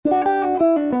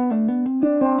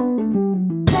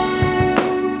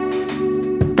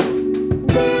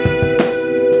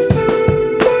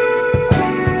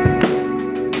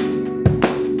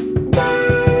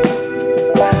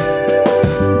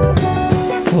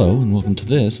Hello, and welcome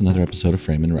to another episode of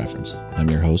Frame and Reference.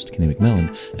 I'm your host, Kenny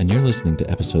McMillan, and you're listening to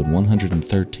episode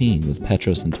 113 with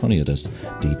Petros and Antoniadis,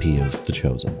 DP of The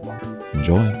Chosen.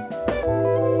 Enjoy.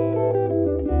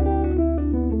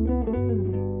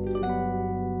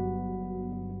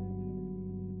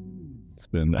 It's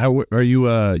been, how are you,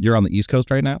 you're on the East Coast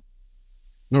right now?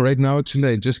 No, right now, actually,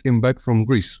 I just came back from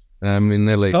Greece. I'm in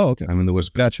LA. Oh, okay. I'm in the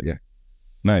West Coast. Gotcha. Yeah.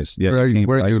 Nice. Yeah.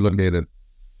 Where are you located?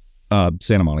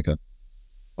 Santa Monica.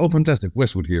 Oh, fantastic.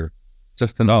 Westwood here.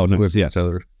 Just an nice. Yeah. each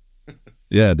other.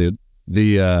 Yeah, dude.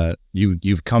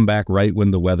 You've come back right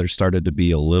when the weather started to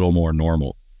be a little more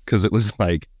normal, because it was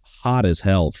like hot as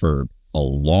hell for a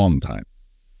long time.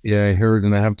 Yeah, I heard,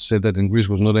 and I have to say that in Greece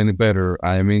was not any better.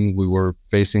 I mean, we were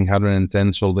facing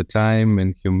 110s all the time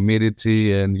and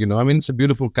humidity, and it's a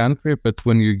beautiful country, but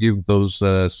when you give those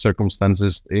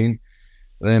circumstances in,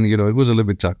 then it was a little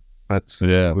bit tough, but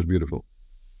yeah, it was beautiful.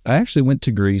 I actually went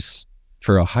to Greece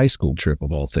for a high school trip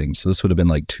of all things. So this would have been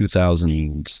like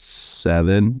 2006,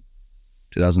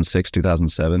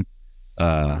 2007.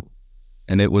 And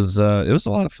it was a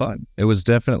lot of fun. It was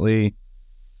definitely,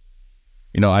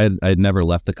 I had never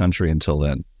left the country until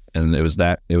then. And it was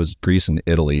Greece and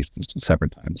Italy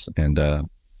separate times. And,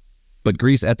 but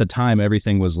Greece at the time,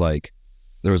 everything was like,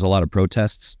 there was a lot of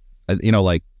protests,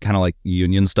 like kind of like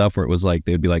union stuff where it was like,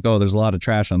 they'd be like, oh, there's a lot of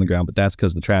trash on the ground, but that's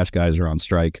because the trash guys are on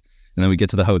strike. And then we get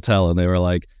to the hotel and they were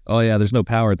like, oh yeah, there's no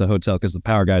power at the hotel because the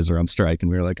power guys are on strike.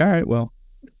 And we were like, all right, well,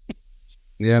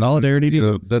 yeah, solidarity.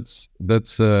 That's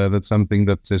something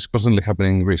that is constantly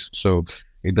happening in Greece. So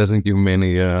it doesn't give me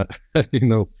any,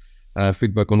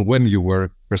 feedback on when you were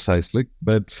precisely,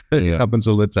 but it happens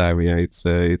all the time. Yeah, it's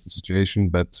a situation,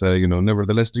 but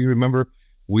nevertheless, do you remember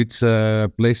which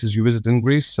places you visited in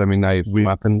Greece? I mean,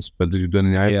 Athens, but did you do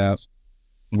any islands?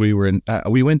 We went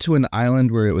to an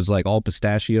island where it was like all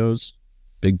pistachios,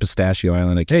 big pistachio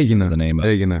island. I can't remember the name of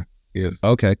it. Yes.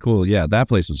 Okay, cool. Yeah, that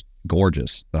place was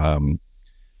gorgeous. And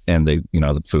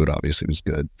the food obviously was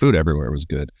good. Food everywhere was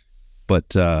good.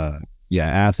 But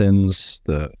Athens,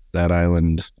 that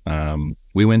island.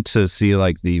 We went to see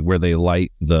like where they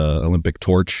light the Olympic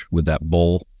torch with that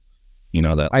bowl,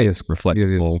 that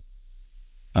reflective bowl.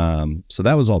 So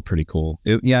that was all pretty cool.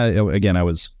 Again, I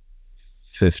was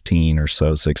 15 or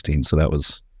so, 16. So that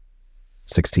was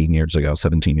 17 years ago.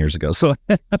 So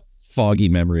foggy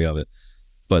memory of it.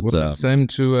 But it's time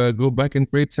to go back and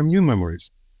create some new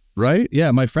memories. Right? Yeah.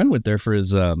 My friend went there for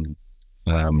his,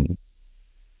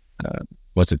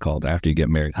 what's it called? After you get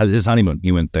married, his honeymoon.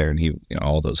 He went there and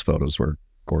all those photos were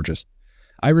gorgeous.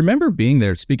 I remember being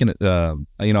there. Speaking of,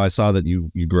 I saw that you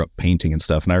grew up painting and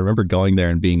stuff. And I remember going there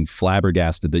and being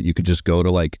flabbergasted that you could just go to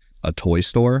like a toy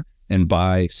store and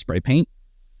buy spray paint.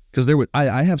 Because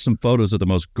I have some photos of the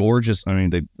most gorgeous,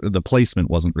 the placement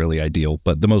wasn't really ideal,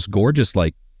 but the most gorgeous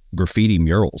like graffiti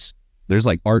murals. There's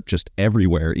like art just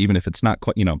everywhere, even if it's not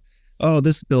quite,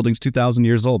 this building's 2,000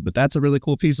 years old, but that's a really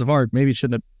cool piece of art. Maybe it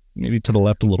shouldn't have, maybe to the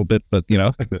left a little bit, but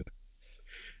Yes,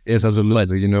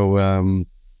 absolutely. The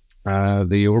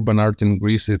urban art in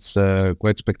Greece, it's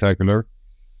quite spectacular,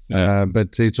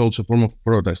 but it's also a form of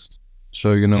protest.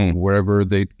 So, wherever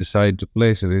they decide to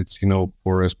place it, it's,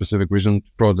 for a specific reason to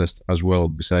protest as well,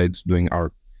 besides doing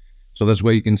art. So that's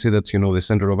why you can see that, the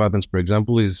center of Athens, for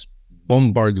example, is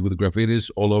bombarded with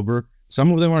graffitis all over. Some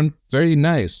of them aren't very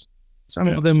nice. Some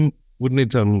of them would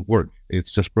need some work. It's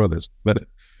just protest. But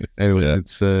anyway,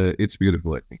 it's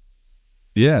beautiful, I think.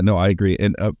 Yeah, no, I agree.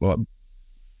 And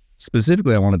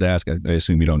specifically, I wanted to ask, I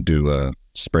assume you don't do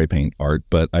spray paint art,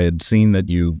 but I had seen that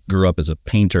you grew up as a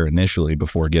painter initially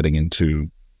before getting into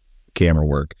camera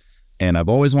work. And I've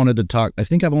always wanted to talk, I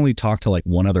think I've only talked to like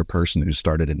one other person who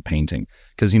started in painting.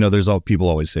 Because, people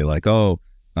always say like,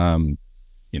 cinematography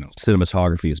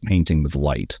is painting with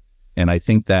light. And I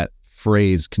think that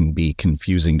phrase can be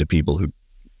confusing to people who,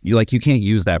 you can't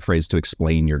use that phrase to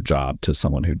explain your job to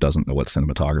someone who doesn't know what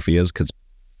cinematography is, because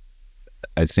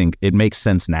I think it makes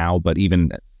sense now, but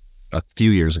even a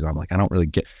few years ago, I'm like, I don't really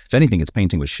get, if anything, it's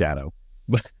painting with shadow,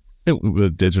 but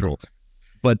with digital.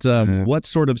 But what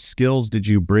sort of skills did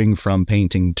you bring from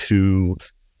painting to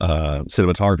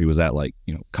cinematography? Was that like,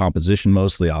 composition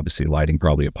mostly? Obviously lighting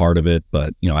probably a part of it,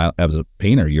 but as a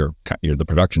painter, you're the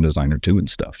production designer too and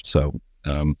stuff. So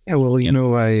I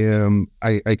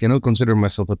cannot consider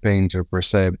myself a painter per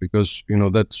se, because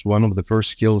that's one of the first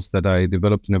skills that I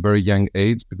developed in a very young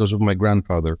age because of my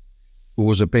grandfather, who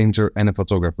was a painter and a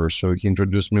photographer. So he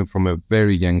introduced me from a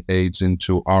very young age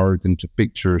into art, into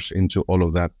pictures, into all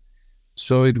of that.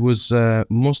 So it was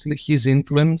mostly his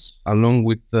influence, along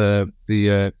with the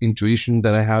intuition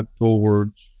that I had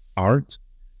towards art,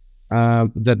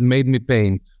 that made me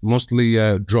paint, mostly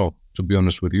draw to be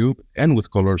honest with you, and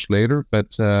with colors later.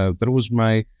 But that was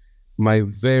my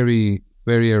very,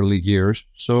 very early years.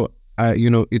 So,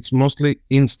 it's mostly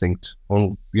instinct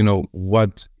on,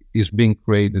 what is being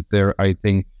created there, I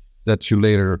think, that you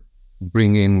later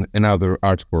bring in another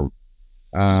art form.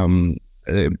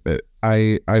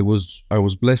 I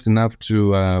was blessed enough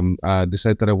to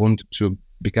decide that I wanted to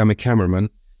become a cameraman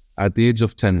at the age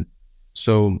of 10.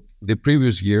 So the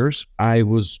previous years I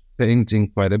was painting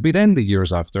quite a bit, and the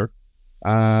years after,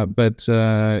 but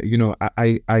I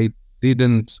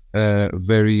didn't I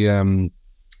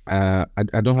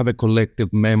don't have a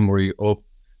collective memory of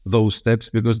those steps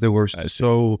because they were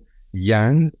so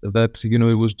young that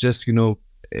it was just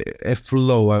a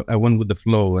flow. I went with the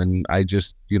flow, and I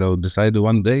just decided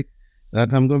one day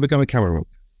that I'm going to become a cameraman.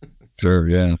 Sure,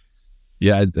 yeah.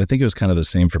 I think it was kind of the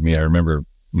same for me. I remember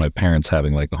my parents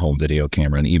having like a home video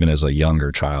camera, and even as a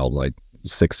younger child, like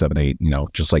 6, 7, 8,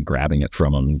 just like grabbing it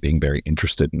from them and being very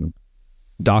interested in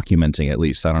documenting. At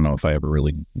least I don't know if I ever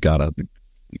really got a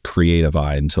creative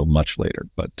eye until much later,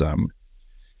 but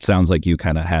sounds like you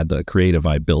kind of had the creative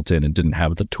eye built in and didn't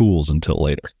have the tools until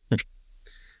later.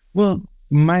 Well,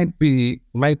 might be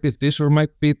this, or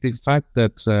might be the fact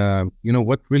that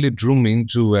what really drew me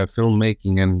into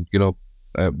filmmaking and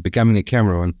becoming a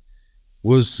cameraman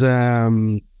was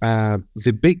the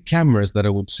big cameras that I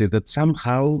would say that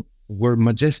somehow were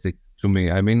majestic to me.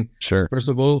 I mean, sure. First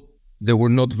of all, they were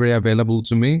not very available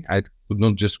to me. I could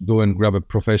not just go and grab a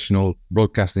professional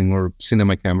broadcasting or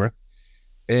cinema camera.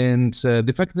 And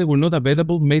the fact that they were not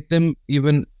available made them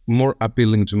even more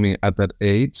appealing to me at that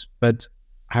age. But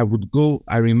I would go,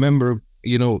 I remember,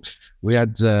 we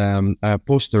had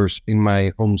posters in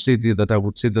my home city that I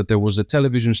would say that there was a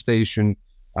television station,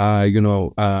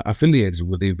 affiliated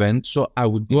with the event. So I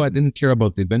would go, I didn't care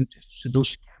about the event, just to see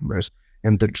those cameras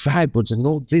and the tripods and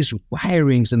all these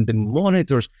wirings and the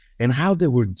monitors and how they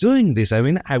were doing this. I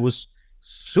mean, I was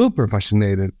super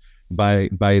fascinated by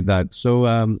that. So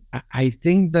I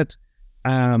think that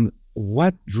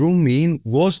what drew me in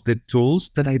was the tools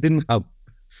that I didn't have.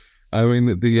 I mean,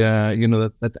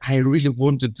 that I really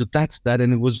wanted to touch that,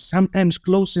 and it was sometimes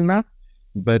close enough,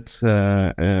 but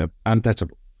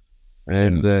untouchable.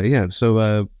 And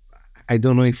so I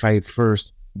don't know if I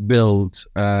first built,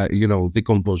 the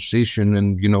composition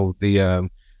and the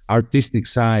artistic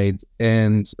side,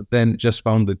 and then just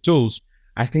found the tools.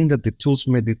 I think that the tools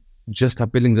made it just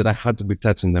appealing that I had to be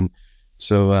touching them.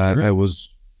 So sure.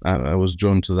 I was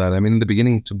drawn to that. I mean, in the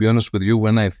beginning, to be honest with you,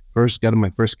 when I first got my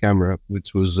first camera,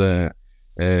 which was a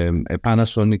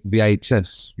Panasonic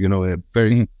VHS, a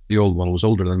very old one, was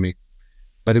older than me,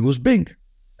 but it was big,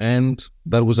 and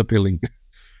that was appealing.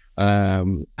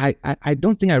 I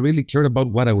don't think I really cared about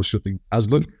what I was shooting, as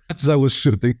long as I was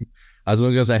shooting, as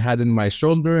long as I had it in my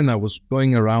shoulder and I was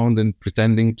going around and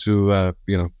pretending to,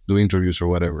 do interviews or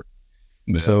whatever.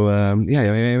 Yeah. So, I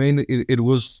mean, it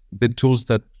was the tools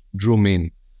that drew me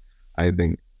in, I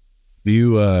think. Do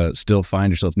you still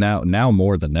find yourself now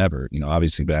more than ever,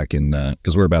 obviously back in,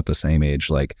 because we're about the same age,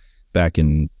 like back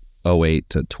in 08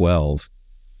 to 12,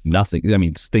 nothing, I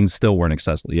mean, things still weren't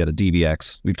accessible. You had a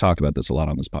DVX. We've talked about this a lot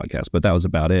on this podcast, but that was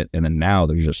about it. And then now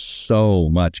there's just so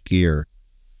much gear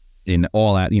in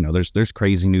all that, there's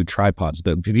crazy new tripods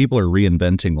that people are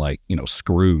reinventing, like,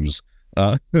 screws.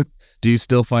 Do you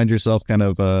still find yourself kind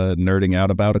of nerding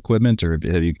out about equipment, or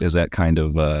has that kind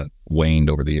of waned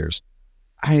over the years?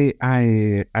 I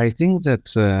think that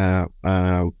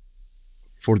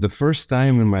for the first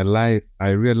time in my life, I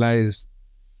realized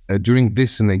during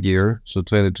this in a year, so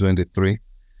 2023,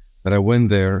 that I went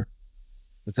there,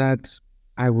 that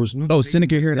I was not... Oh,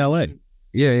 Syndicate here in LA.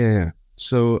 Yeah.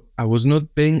 So I was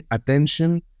not paying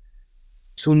attention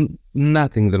to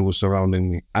nothing that was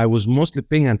surrounding me. I was mostly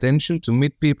paying attention to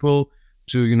meet people,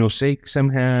 to, shake some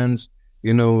hands,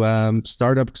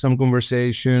 start up some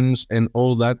conversations and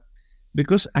all that.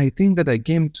 Because I think that I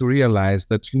came to realize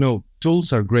that,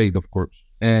 tools are great, of course.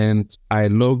 And I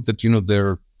love that, there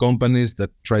are companies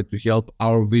that try to help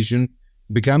our vision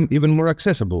become even more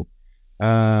accessible.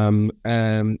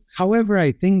 However,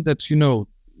 I think that,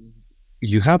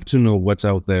 you have to know what's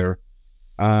out there.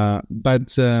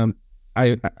 But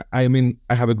I mean,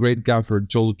 I have a great gaffer,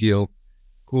 Joel Gill,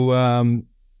 who,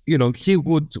 he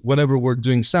would, whenever we're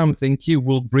doing something, he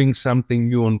will bring something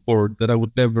new on board that I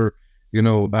would never,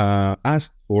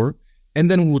 asked for, and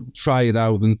then would try it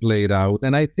out and play it out.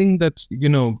 And I think that,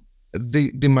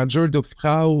 the majority of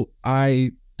how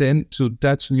I tend to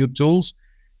touch new tools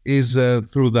is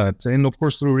through that, and of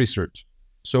course through research.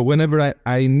 So whenever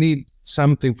I need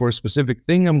something for a specific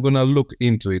thing, I'm going to look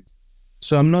into it.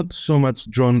 So I'm not so much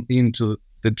drawn into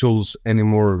the tools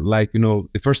anymore. Like,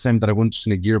 the first time that I went to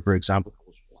Snegear, for example, I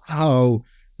was, wow,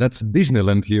 that's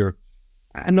Disneyland here.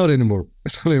 Not anymore.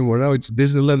 Not anymore. Now it's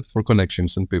Disneyland for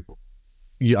connections and people.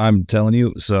 Yeah, I'm telling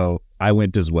you. So I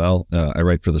went as well. I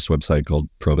write for this website called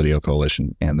Pro Video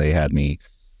Coalition, and they had me,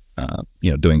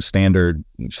 doing standard,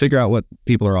 figure out what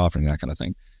people are offering, that kind of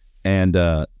thing. And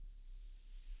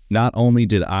not only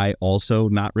did I also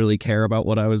not really care about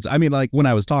what when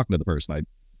I was talking to the person,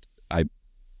 I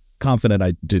confident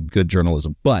I did good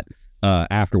journalism, but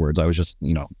afterwards I was just,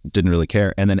 didn't really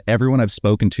care. And then everyone I've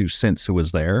spoken to since who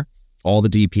was there, all the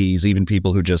DPs, even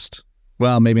people who just,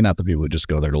 well, maybe not the people who just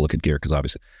go there to look at gear, because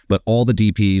obviously, but all the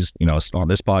DPs, on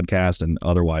this podcast and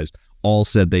otherwise, all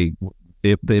said they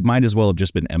might as well have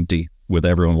just been empty with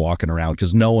everyone walking around,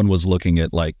 because no one was looking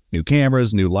at like new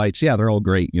cameras, new lights. Yeah, they're all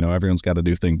great. Everyone's got a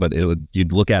new thing, but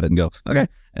you'd look at it and go, okay,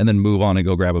 and then move on and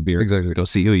go grab a beer. Exactly. Go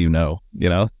see who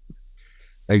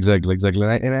Exactly.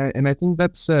 And I think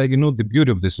that's, the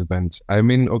beauty of this event. I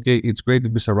mean, okay, it's great to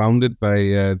be surrounded by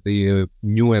the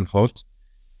new and hot,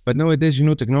 but nowadays,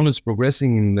 technology is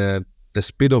progressing in the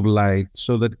speed of light,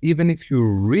 so that even if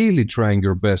you're really trying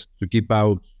your best to keep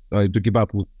up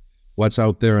with what's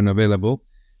out there and available,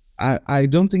 I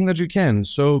don't think that you can.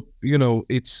 So,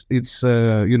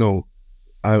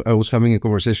 I was having a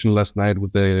conversation last night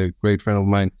with a great friend of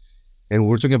mine, and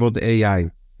we're talking about the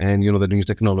AI and, the new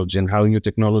technology, and how new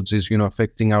technology is,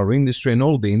 affecting our industry and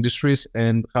all the industries,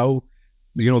 and how,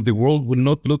 the world will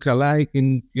not look alike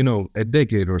in, a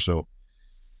decade or so.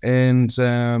 And,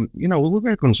 we were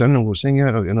very concerned, and we're saying,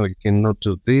 you cannot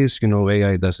do this,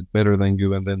 AI does it better than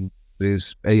you, and then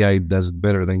this AI does it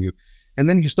better than you. And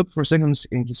then he stopped for a second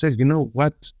and he said,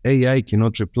 what AI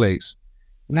cannot replace?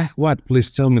 What?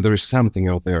 Please tell me there is something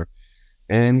out there.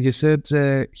 And he said,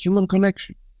 human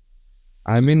connection.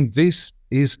 I mean, this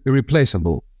is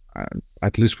irreplaceable,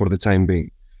 at least for the time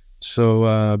being.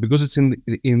 So, because it's in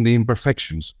the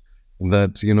imperfections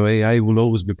that, AI will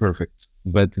always be perfect.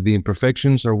 But the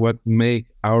imperfections are what make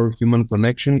our human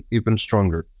connection even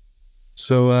stronger.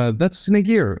 So that's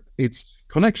Snegear. It's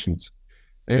connections.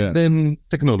 And then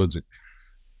technology.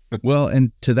 Well,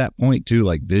 and to that point too,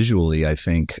 like visually, I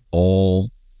think all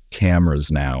cameras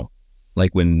now,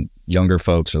 like when younger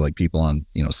folks or like people on,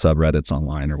 subreddits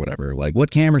online or whatever, like,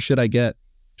 what camera should I get?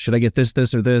 Should I get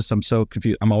this, or this? I'm so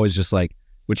confused. I'm always just like,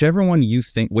 whichever one,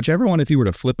 if you were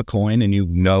to flip a coin and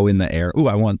in the air,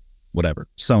 I want whatever,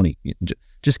 Sony,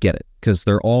 just get it, because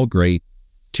they're all great.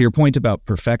 To your point about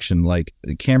perfection, like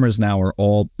the cameras now are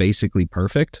all basically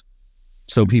perfect.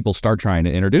 So people start trying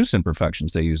to introduce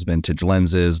imperfections. They use vintage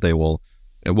lenses.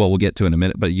 We'll get to in a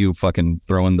minute, but you fucking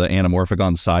throwing the anamorphic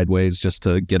on sideways just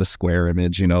to get a square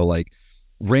image, like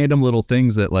random little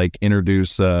things that like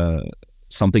introduce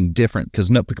something different,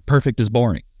 because perfect is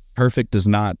boring. Perfect does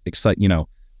not excite,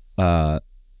 a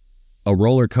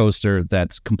roller coaster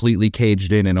that's completely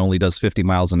caged in and only does 50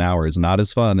 miles an hour is not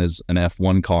as fun as an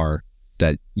F1 car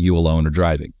that you alone are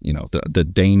driving. The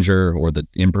danger or the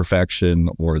imperfection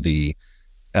or the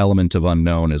element of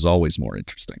unknown is always more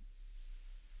interesting.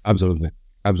 Absolutely.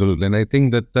 And I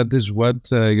think that is what,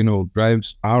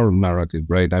 drives our narrative,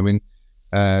 right? I mean,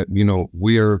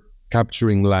 we are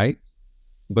capturing light,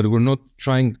 but we're not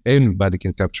trying, anybody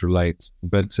can capture light.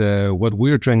 But what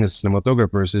we're trying as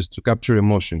cinematographers is to capture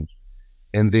emotions.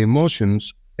 And the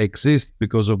emotions exist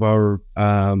because of our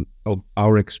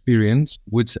experience,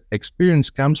 which experience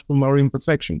comes from our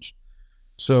imperfections.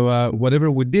 So whatever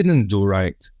we didn't do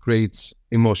right creates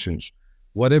emotions.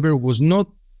 Whatever was not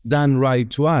done right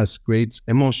to us creates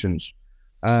emotions.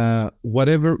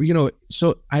 Whatever,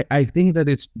 so I think that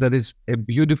is a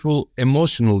beautiful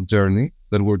emotional journey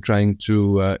that we're trying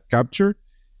to capture.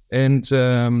 And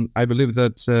I believe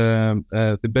that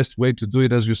the best way to do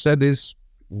it, as you said, is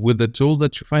with the tool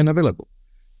that you find available.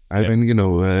 I mean,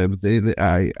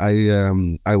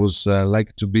 I was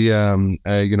like to be, in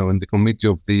the committee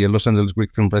of the Los Angeles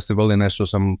Greek Film Festival, and I saw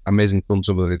some amazing films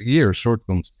over the years, short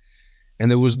films. And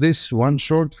there was this one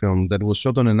short film that was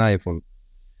shot on an iPhone.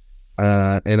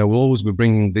 And I will always be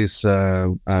bringing this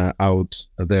out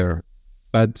there.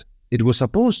 But it was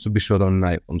supposed to be shot on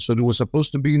an iPhone. So it was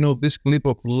supposed to be, this clip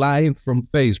of live from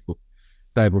Facebook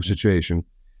type of situation.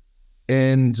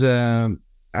 And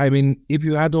I mean, if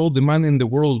you had all the money in the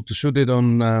world to shoot it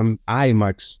on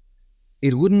IMAX,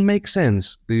 it wouldn't make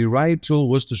sense. The right tool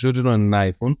was to shoot it on an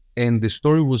iPhone, and the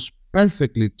story was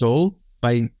perfectly told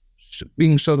by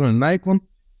being shot on an iPhone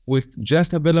with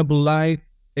just available light,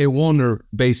 a Warner,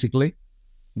 basically.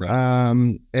 Right.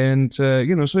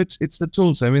 So it's the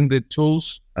tools. I mean, the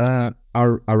tools are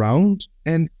around,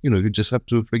 and, you just have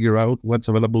to figure out what's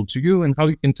available to you and how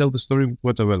you can tell the story with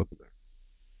what's available there.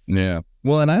 Yeah.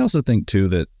 Well, and I also think too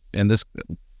that, and this,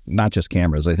 not just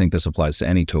cameras, I think this applies to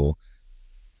any tool.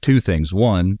 Two things.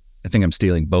 One, I think I'm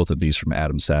stealing both of these from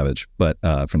Adam Savage, but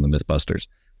from the Mythbusters.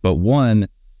 But one,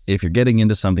 if you're getting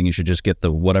into something, you should just get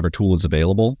the whatever tool is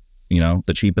available,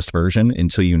 the cheapest version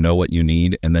until you know what you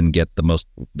need, and then get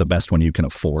the best one you can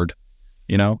afford,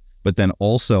 But then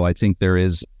also, I think there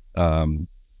is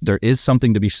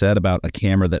something to be said about a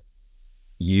camera that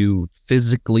you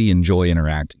physically enjoy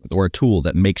interacting with, or a tool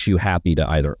that makes you happy to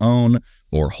either own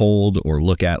or hold or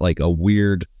look at, like a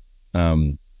weird,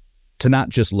 to not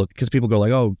just look, because people go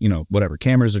like, oh, whatever,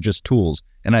 cameras are just tools.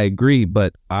 And I agree,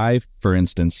 but I, for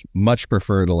instance, much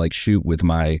prefer to like shoot with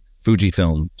my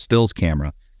Fujifilm stills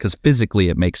camera, because physically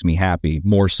it makes me happy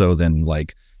more so than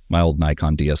like my old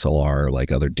Nikon DSLR or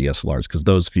like other DSLRs, because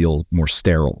those feel more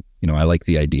sterile. I like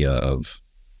the idea of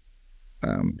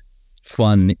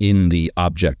fun in the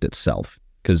object itself,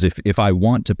 because if I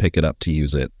want to pick it up to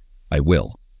use it, I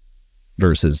will,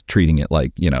 versus treating it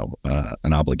like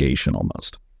an obligation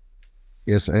almost.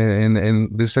 Yes, and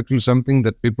this is actually something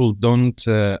that people don't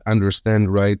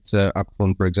understand right up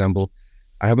front. For example,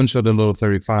 I haven't shot a lot of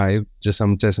 35, just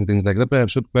some tests and things like that, but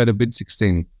I've shot quite a bit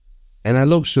 16, and I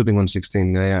love shooting on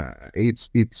 16.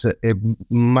 It's a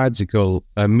magical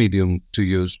medium to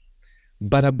use.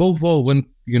 But above all, when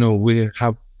we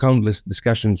have countless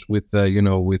discussions with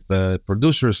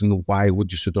producers, and why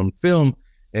would you shoot on film,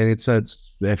 and it's a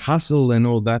hassle and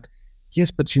all that. Yes,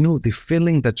 but the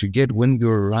feeling that you get when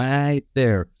you're right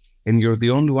there and you're the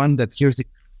only one that hears it,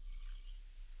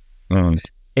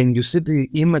 and you see the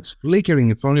image flickering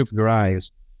in front of your eyes,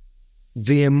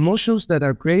 the emotions that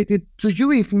are created to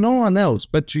you, if no one else,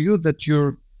 but to you, that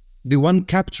you're the one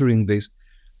capturing this,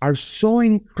 are so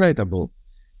incredible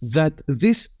that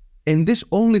this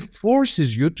only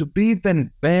forces you to be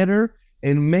then better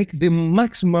and make the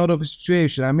maximum out of a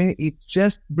situation. I mean, it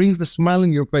just brings the smile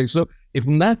in your face. So if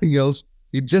nothing else,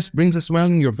 it just brings a smile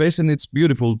in your face, and it's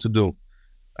beautiful to do.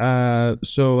 I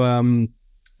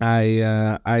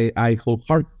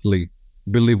wholeheartedly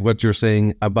believe what you're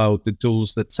saying about the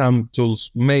tools, that some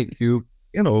tools make you,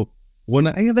 they're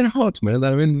hot, man.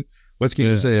 I mean, what can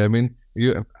you say? I mean,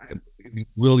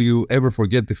 will you ever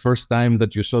forget the first time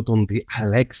that you shot on the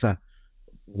Alexa,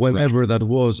 whenever that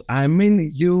was? I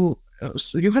mean, you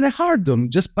had a hard on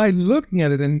just by looking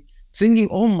at it and thinking,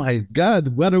 oh my God,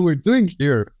 what are we doing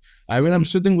here? I mean, I'm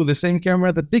shooting with the same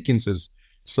camera that Dickens is.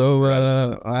 So,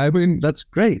 I mean, that's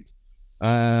great.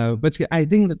 But I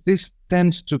think that this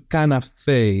tends to kind of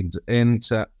fade. And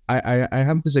I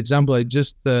have this example. I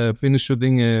just finished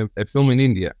shooting a film in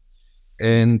India.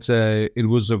 And it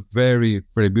was a very,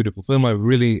 very beautiful film. I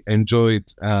really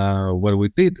enjoyed what we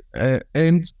did.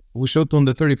 And we shot on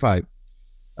the 35.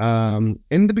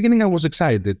 In the beginning, I was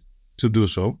excited to do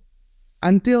so,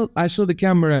 until I saw the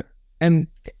camera, and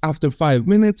after 5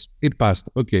 minutes, it passed.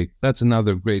 Okay, that's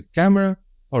another great camera.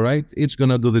 All right, it's going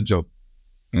to do the job.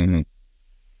 Mm-hmm.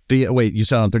 Wait, you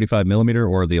shot on 35 millimeter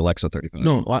or the Alexa 35?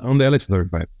 No, on the Alexa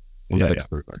 35. Alexa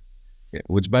 35. Yeah,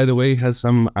 which, by the way, has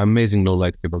some amazing low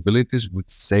light capabilities, which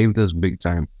saved us big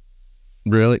time.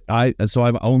 Really? So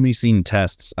I've only seen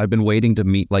tests. I've been waiting to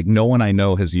meet, like, no one I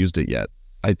know has used it yet.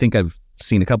 I think I've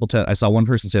seen a couple tests. I saw one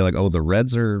person say like, oh, the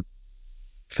reds are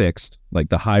fixed. Like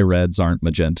the high reds aren't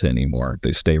magenta anymore.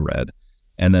 They stay red.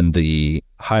 And then the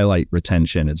highlight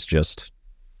retention, it's just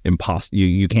impossible.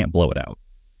 You can't blow it out.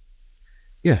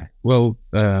 Yeah. Well,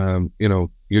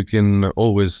 you can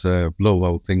always blow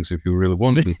out things if you really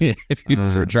want to. If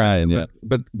you're trying, yeah.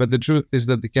 But the truth is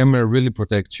that the camera really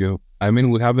protects you. I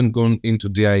mean, we haven't gone into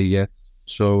DI yet,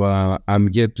 so I'm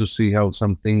yet to see how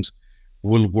some things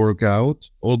will work out.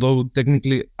 Although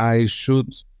technically, I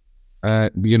should,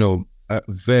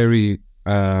 very,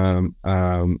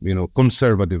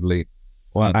 conservatively.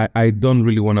 Well, I don't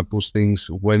really want to push things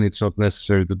when it's not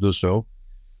necessary to do so.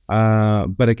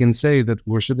 But I can say that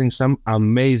we're shooting some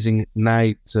amazing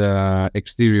night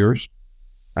exteriors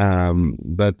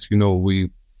that,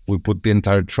 we put the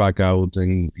entire track out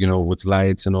and, with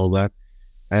lights and all that.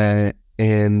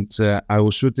 And I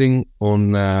was shooting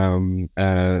on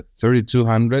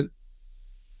 3200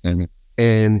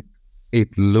 and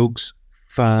it looks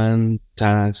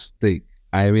fantastic.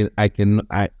 I mean, I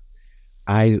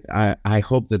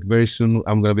hope that very soon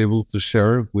I'm going to be able to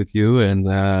share with you and,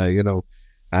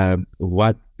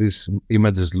 what these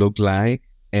images look like,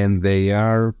 and they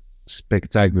are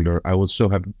spectacular. I was so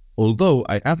happy. Although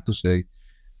I have to say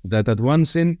that at one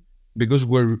scene, because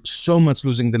we're so much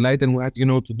losing the light, and we had,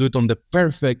 to do it on the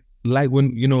perfect light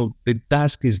when, the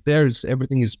dusk is there,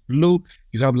 everything is blue.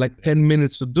 You have like 10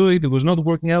 minutes to do it. It was not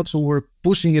working out, so we're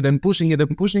pushing it and pushing it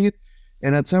and pushing it.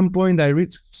 And at some point, I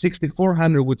reached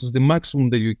 6400, which is the maximum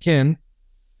that you can.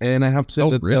 And I have to say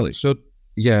that really? shot,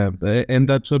 yeah, and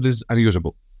that shot is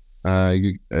unusable.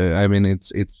 I mean,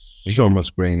 it's so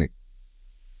much grainy.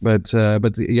 But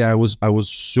yeah, I was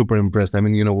super impressed. I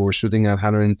mean, we were shooting at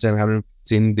 110,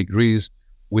 115 degrees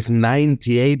with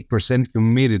 98%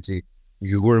 humidity.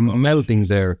 You were melting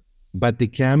there, but the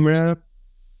camera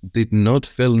did not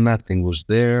feel nothing. Was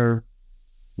there,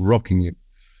 rocking you.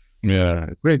 Yeah,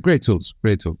 Great tools.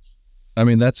 I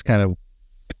mean, that's kind of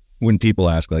when people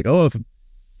ask, like, oh, if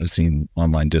I've seen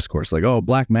online discourse, like, oh,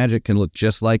 Black Magic can look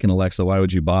just like an Alexa, why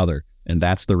would you bother? And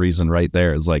that's the reason right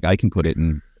there. Is like, I can put it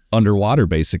in underwater,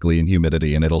 basically, in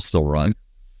humidity, and it'll still run.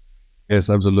 Yes,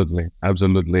 absolutely.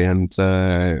 And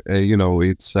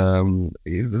it's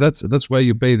that's why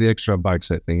you pay the extra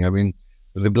bucks, I think. I mean,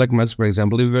 the Black Magic, for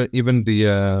example, even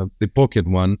the Pocket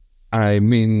one. I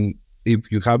mean, if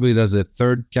you have it as a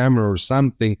third camera or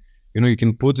something, you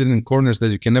can put it in corners that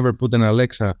you can never put in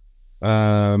Alexa.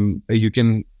 You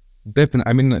can definitely.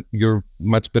 I mean, you're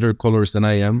much better colorist than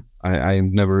I am. I've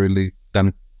never really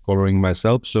done coloring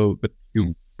myself, but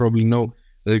you probably know.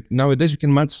 Like, nowadays you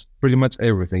can match pretty much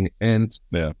everything, and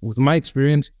with my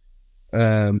experience,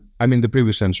 I mean the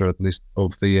previous sensor at least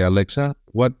of the Alexa,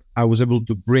 what I was able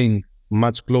to bring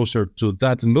much closer to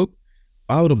that look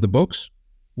out of the box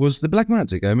was the Black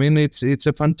Magic. I mean, it's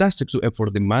a fantastic tool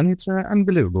for the money. It's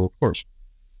unbelievable, of course.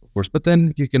 But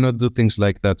then you cannot do things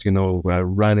like that.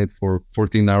 Run it for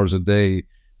 14 hours a day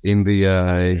in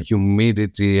the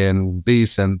humidity and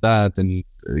this and that, and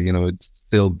it's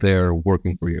still there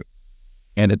working for you.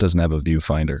 And it doesn't have a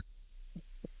viewfinder.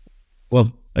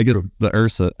 Well, I guess the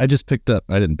Ursa, I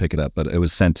didn't pick it up, but it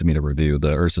was sent to me to review,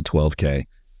 the Ursa 12K.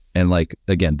 And like,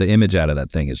 again, the image out of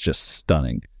that thing is just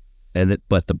stunning.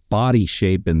 But the body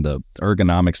shape and the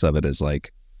ergonomics of it is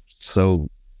like, so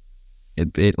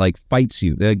it like fights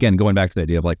you. Again, going back to the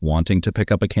idea of like wanting to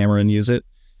pick up a camera and use it,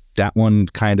 that one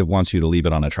kind of wants you to leave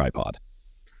it on a tripod.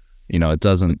 It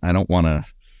doesn't, I don't want to,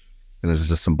 there's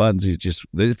just some buttons.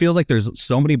 It feels like there's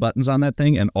so many buttons on that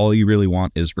thing, and all you really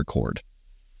want is record.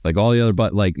 Like all the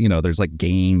other there's like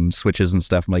gain switches and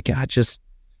stuff. I'm like, yeah, just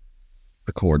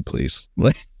record, please.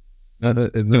 Like,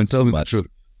 don't tell me the truth.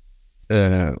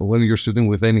 When you're shooting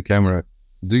with any camera,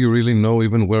 do you really know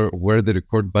even where the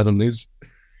record button is?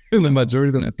 In the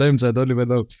majority of the times, I don't even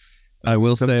know. I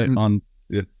will say on,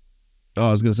 yeah. Oh,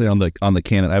 I was gonna say on the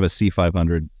Canon, I have a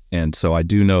C500, and so I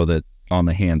do know that on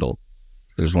the handle,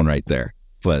 there's one right there.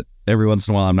 But every once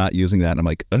in a while, I'm not using that, and I'm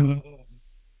like, oh,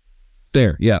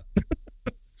 there, yeah.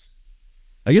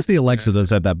 I guess the Alexa does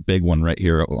have that big one right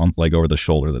here, like over the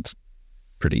shoulder. That's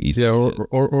pretty easy. Yeah,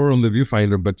 or on the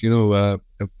viewfinder. But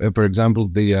for example,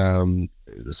 the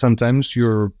sometimes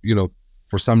you're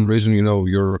for some reason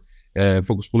your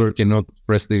focus puller cannot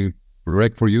press the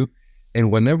rec for you,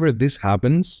 and whenever this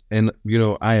happens, and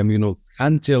I am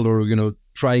handheld or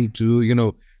trying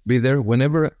to be there,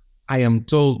 whenever I am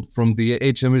told from the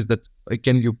HMS that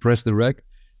can you press the rec,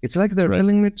 it's like they're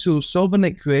telling me to solve an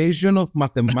equation of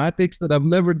mathematics that I've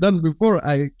never done before.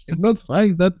 I cannot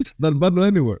find that button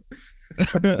anywhere.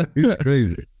 It's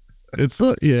crazy. It's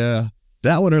that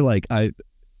one are like,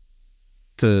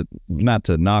 not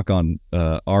to knock on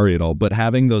Ari at all, but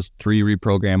having those 3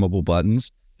 reprogrammable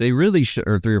buttons, they really should,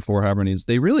 or 3 or 4, however many,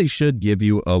 they really should give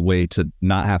you a way to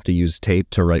not have to use tape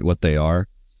to write what they are.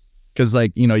 Because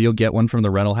you'll get one from the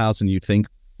rental house and you think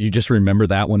you just remember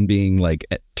that one being like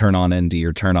turn on ND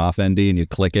or turn off ND, and you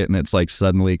click it and it's like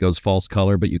suddenly it goes false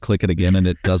color, but you click it again and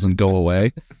it doesn't go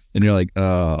away, and you're like,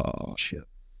 oh shit.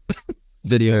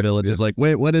 Video Village is like,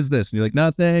 wait, what is this? And you're like,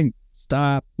 nothing.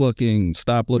 Stop looking. That's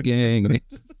hat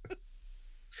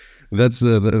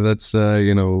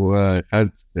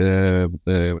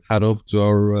off to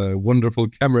our wonderful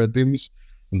camera teams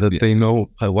that they know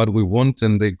what we want,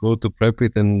 and they go to prep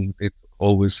it, and it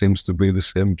always seems to be the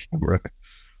same camera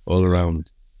all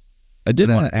around. I did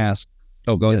want to ask.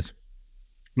 Oh, go ahead.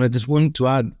 I just want to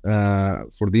add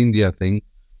for the India thing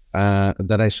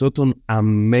that I shot on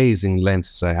amazing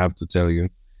lenses. I have to tell you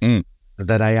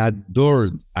that I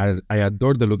adored. I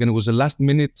adored the look, and it was a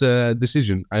last-minute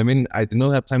decision. I mean, I did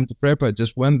not have time to prep. I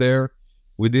just went there.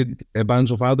 We did a bunch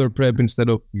of other prep instead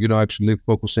of actually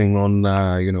focusing on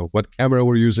what camera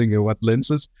we're using and what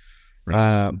lenses.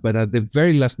 Right. But at the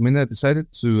very last minute, I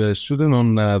decided to shoot it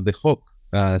on the Hawk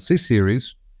C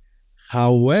series.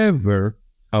 However,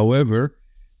 the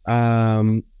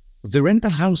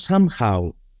rental house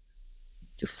somehow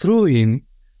threw in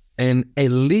an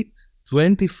Elite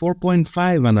 24.5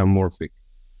 anamorphic.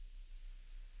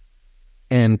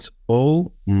 And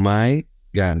oh my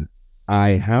God,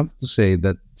 I have to say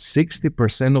that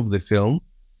 60% of the film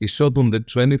is shot on the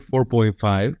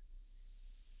 24.5.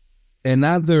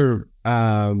 Another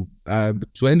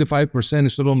 25%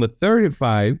 is shot on the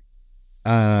 35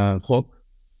 hook.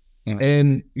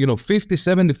 And 50,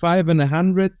 75, and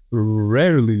 100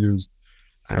 rarely used.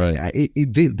 Right.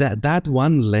 That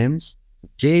one lens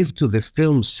gave to the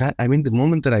film. The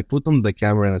moment that I put on the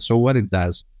camera and I saw what it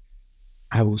does,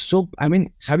 I was so.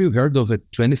 Have you heard of a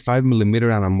 25 millimeter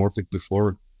anamorphic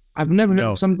before? I've never heard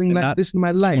of something like this in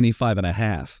my life. 25 and a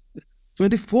half.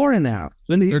 24 and a half.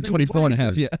 24 and a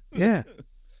half, yeah. Yeah.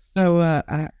 So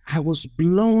I was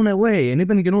blown away. And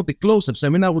even, the close-ups,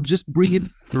 I would just bring it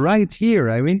right here.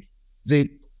 I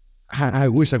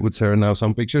wish I could share now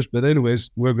some pictures, but anyways,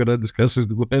 we're going to discuss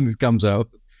it when it comes out.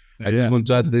 I just want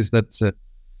to add this, that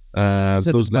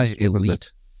those by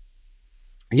Elite.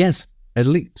 Yes,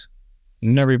 Elite.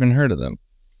 Never even heard of them.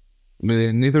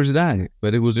 Neither did I,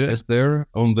 but it was just there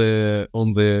on the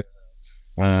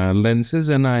lenses,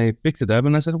 and I picked it up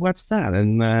and I said, "What's that?"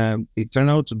 And it turned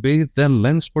out to be the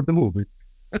lens for the movie.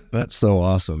 That's so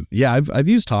awesome. Yeah, I've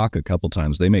used Hawk a couple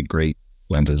times. They make great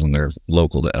lenses, and they're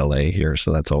local to LA here,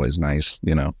 so that's always nice.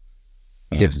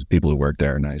 Yes, people who work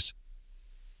there are nice.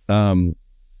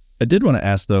 I did want to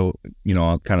ask though,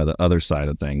 on kind of the other side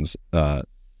of things.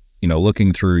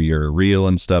 Looking through your reel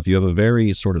and stuff, you have a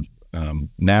very sort of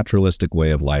naturalistic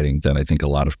way of lighting that I think a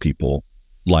lot of people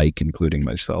like, including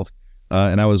myself.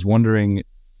 And I was wondering,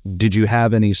 did you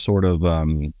have any sort of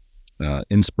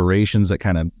inspirations that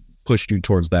kind of pushed you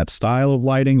towards that style of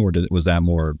lighting, or was that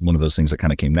more one of those things that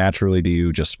kind of came naturally to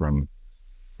you just from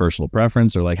personal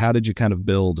preference, or how did you kind of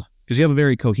build? Because you have a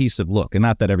very cohesive look, and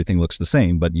not that everything looks the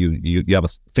same, but you have a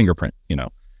fingerprint,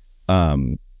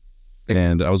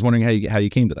 And I was wondering how you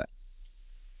came to that.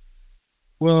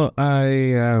 Well,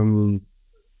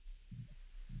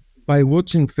 by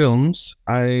watching films,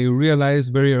 I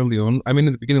realized very early on. In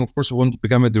the beginning, of course, I wanted to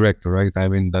become a director, right?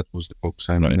 That was the focus.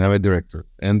 I'm a director,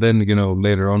 and then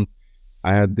later on,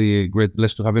 I had the great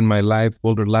blessing to have in my life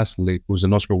Walter Lasley, who's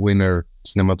an Oscar winner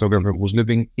cinematographer, who was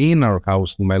living in our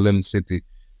house in my little city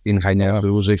in Hainia. So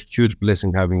it was a huge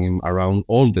blessing having him around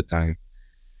all the time.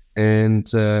 And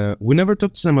we never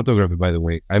talked cinematography, by the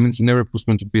way. He never pushed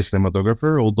me to be a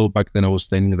cinematographer, although back then I was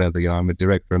saying that I'm a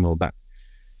director and all that.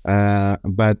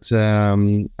 But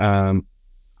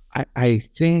I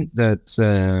think that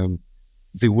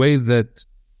the way that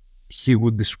he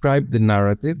would describe the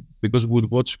narrative, because we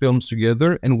would watch films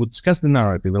together and would discuss the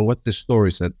narrative and what the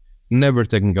story said. Never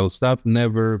technical stuff,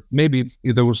 never, maybe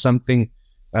if there was something,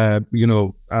 a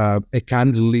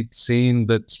candlelit scene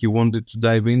that he wanted to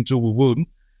dive into, we would.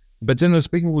 But generally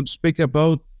speaking, we would speak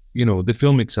about, the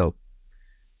film itself.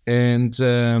 And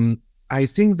I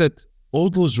think that all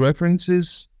those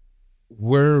references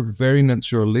were very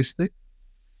naturalistic.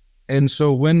 And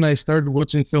so when I started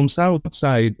watching films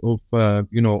outside of,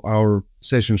 our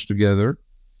sessions together,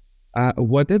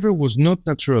 whatever was not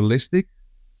naturalistic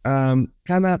kind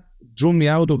of drew me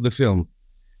out of the film.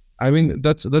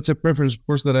 That's a preference, of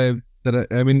course,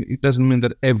 it doesn't mean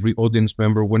that every audience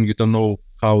member, when you don't know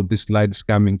how this light is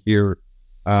coming here,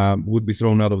 would be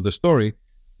thrown out of the story.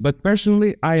 But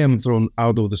personally, I am thrown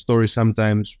out of the story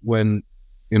sometimes when,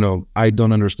 I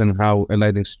don't understand how a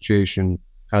lighting situation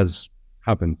has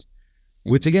happened.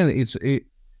 Which again,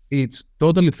 it's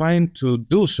totally fine to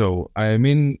do so.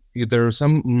 There are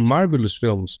some marvelous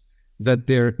films that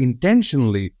they're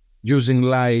intentionally using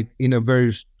light in a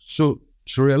very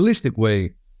surrealistic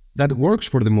way that works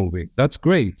for the movie. That's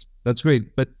great.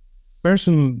 But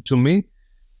personally to me,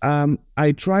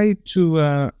 I try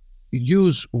to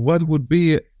use what would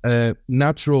be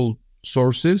natural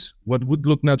sources, what would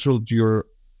look natural to your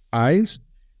eyes,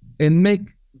 and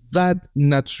make that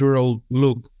natural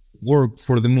look work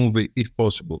for the movie if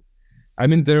possible.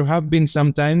 There have been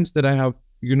some times that I have,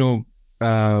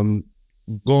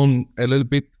 gone a little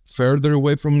bit further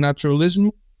away from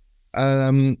naturalism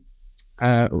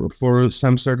for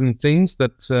some certain things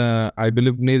that I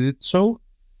believe needed so.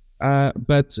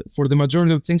 But for the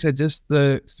majority of things, I just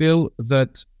feel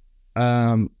that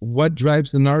what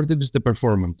drives the narrative is the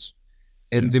performance.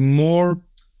 And the more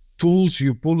tools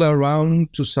you pull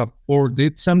around to support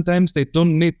it, sometimes they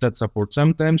don't need that support.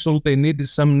 Sometimes all they need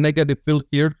is some negative fill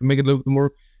here to make it a little bit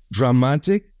more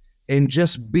dramatic and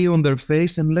just be on their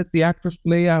face and let the actors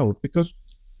play out. Because,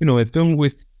 a film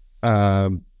with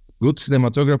good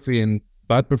cinematography and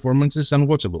bad performances is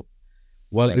unwatchable,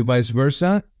 while the vice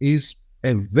versa is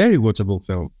a very watchable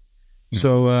film.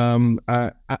 So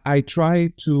I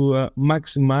try to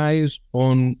maximize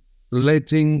on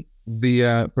letting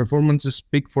the performances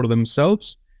speak for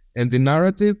themselves and the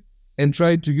narrative, and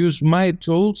try to use my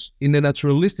tools in a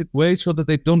naturalistic way so that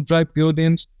they don't drive the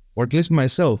audience or at least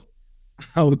myself,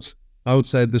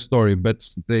 outside the story, but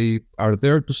they are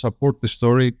there to support the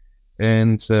story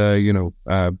and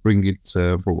bring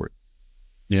it forward.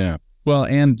 Yeah. Well,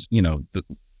 and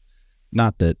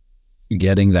not that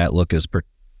getting that look is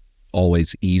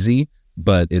always easy,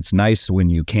 but it's nice when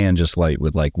you can just light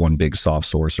with like one big soft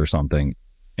source or something,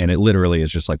 and it literally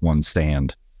is just like one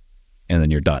stand, and then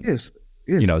you're done. Yes.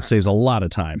 It saves a lot of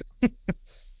time.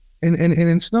 and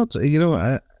it's not,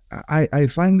 I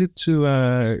find it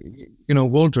to,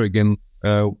 Walter again,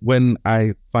 when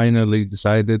I finally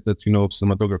decided that,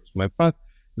 cinematography is my path,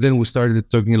 then we started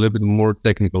talking a little bit more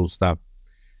technical stuff.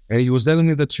 And he was telling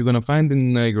me that you're going to find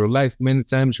in your life many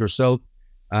times yourself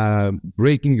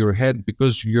breaking your head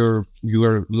because you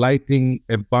are lighting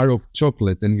a bar of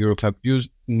chocolate and you have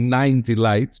used 90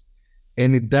 lights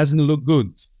and it doesn't look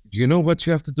good. You know what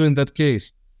you have to do in that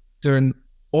case? Turn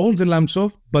all the lamps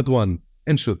off but one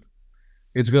and shoot.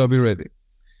 It's going to be ready.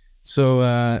 So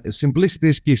simplicity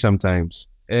is key sometimes.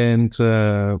 And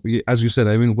as you said,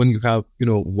 I mean, when you have,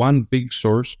 one big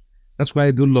source, that's why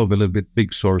I do love a little bit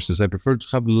big sources. I prefer to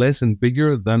have less and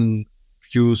bigger than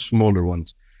few smaller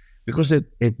ones. Because a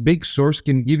big source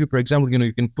can give you, for example,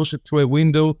 you can push it through a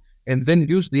window and then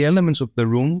use the elements of the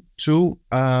room to,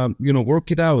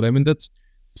 work it out. I mean, that's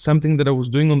something that I was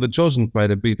doing on The Chosen quite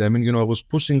a bit. I mean, I was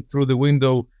pushing through the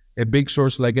window a big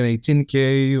source like an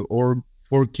 18K or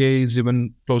 4K is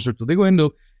even closer to the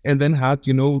window, and then had,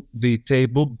 the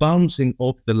table bouncing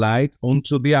off the light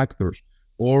onto the actors,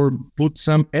 or put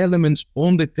some elements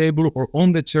on the table or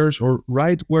on the chairs or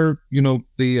right where,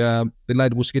 the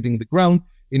light was hitting the ground,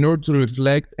 in order to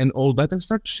reflect and all that, and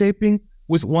start shaping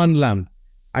with one lamp.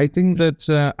 I think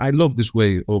that I love this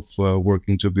way of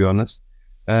working, to be honest.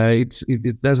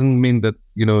 It doesn't mean that,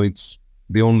 it's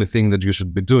the only thing that you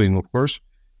should be doing, of course,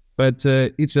 but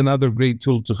it's another great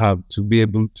tool to have to be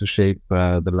able to shape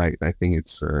the light. I think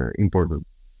it's important.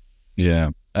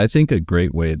 Yeah. I think a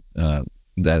great way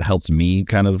that helped me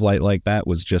kind of light like that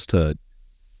was just to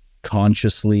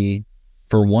consciously,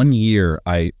 for 1 year,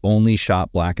 I only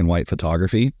shot black and white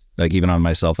photography, like even on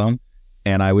my cell phone.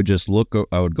 And I would just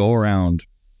I would go around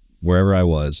wherever I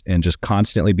was and just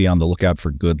constantly be on the lookout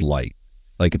for good light.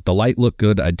 Like if the light looked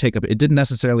good, I'd take up, it didn't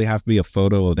necessarily have to be a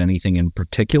photo of anything in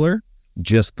particular,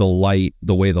 just the light,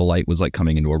 the way the light was like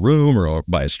coming into a room or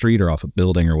by a street or off a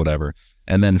building or whatever.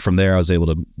 And then from there, I was able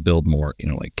to build more,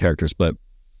 like characters. But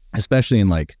especially in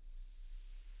like,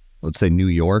 let's say New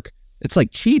York, it's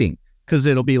like cheating. Because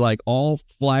it'll be like all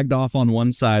flagged off on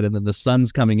one side, and then the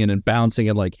sun's coming in and bouncing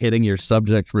and like hitting your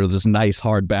subject for this nice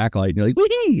hard backlight. And you're like,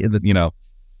 wee! And then,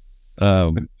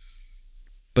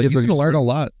 but you can learn a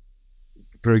lot.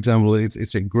 For example,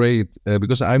 it's a great,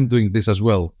 because I'm doing this as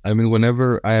well. I mean,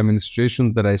 whenever I am in a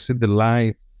situation that I see the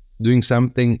light doing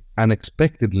something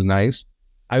unexpectedly nice,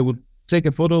 I would take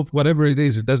a photo of whatever it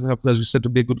is. It doesn't have to, as you said, to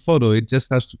be a good photo. It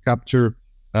just has to capture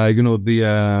the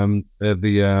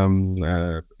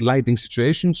lighting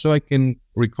situation, so I can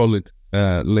recall it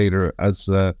later as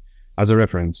a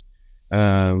reference,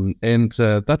 and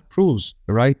that proves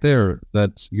right there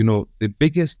that the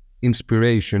biggest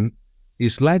inspiration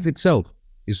is life itself.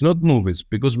 It's not movies,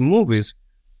 because movies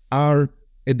are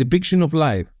a depiction of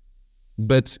life.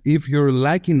 But if you're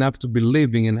lucky enough to be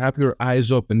living and have your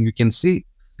eyes open, you can see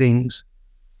things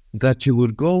that you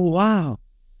would go, wow,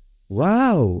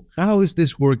 how is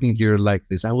this working here like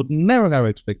this? I would never have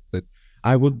expected it.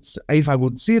 If I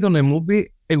would see it on a movie,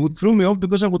 it would throw me off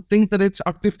because I would think that it's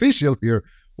artificial here.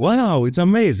 Wow, it's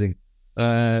amazing.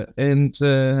 So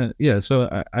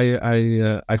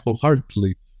I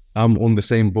wholeheartedly am on the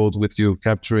same boat with you,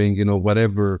 capturing,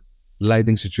 whatever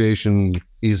lighting situation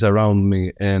is around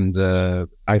me, and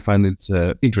I find it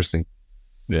interesting.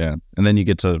 Yeah, and then you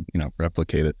get to,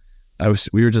 replicate it.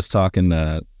 We were just talking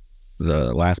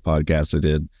the last podcast I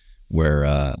did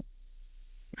where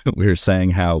we were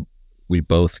saying how we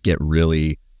both get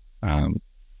really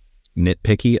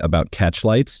nitpicky about catch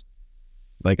lights.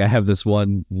 Like I have this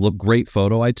one great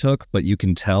photo I took, but you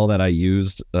can tell that I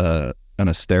used an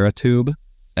Astera tube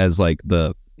as like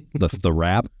the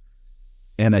wrap.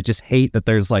 And I just hate that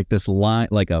there's like this line,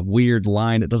 like a weird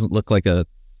line. It doesn't look like a,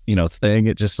 thing.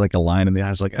 It's just like a line in the eye. I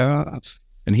was like, ah.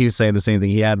 And he was saying the same thing.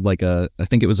 He had like I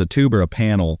think it was a tube or a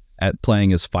panel at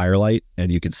playing his firelight,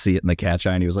 and you could see it in the catch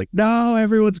eye, and he was like, no,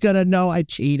 everyone's gonna know I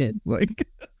cheated. Like,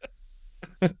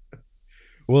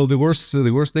 well, the worst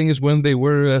thing is when they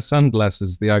wear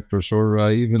sunglasses, the actors, or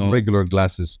even regular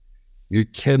glasses. You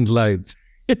can't light.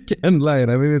 You can't light.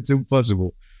 I mean, it's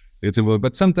impossible.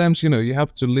 But sometimes, you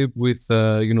have to live with,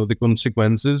 the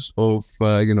consequences of,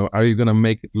 are you gonna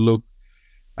make it look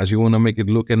as you want to make it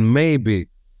look? And maybe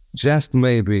just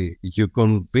maybe, you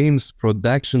convince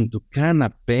production to kind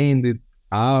of paint it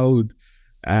out,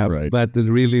 Right. but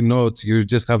really not. You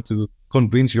just have to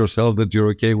convince yourself that you're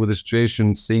okay with the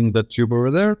situation, seeing that tube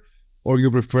over there, or you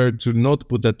prefer to not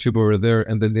put that tube over there,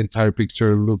 and then the entire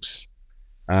picture looks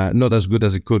not as good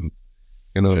as it could.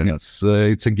 You know, Yeah.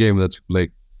 it's a game that you play.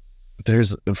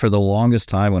 For the longest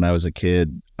time when I was a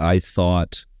kid, I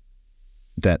thought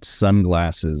that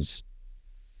sunglasses,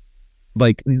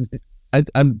 like,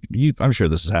 I'm sure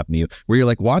this has happened to you, where you're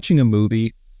like watching a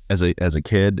movie as a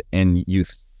kid, and you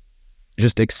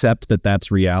just accept that that's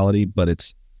reality, but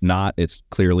it's not. It's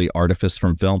clearly artifice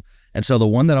from film. And so the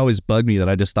one that always bugged me, that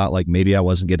I just thought like maybe I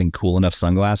wasn't getting cool enough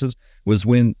sunglasses, was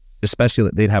when, especially,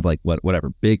 they'd have like whatever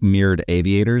big mirrored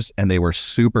aviators, and they were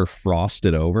super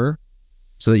frosted over,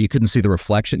 so that you couldn't see the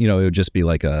reflection. You know, it would just be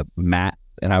like a matte.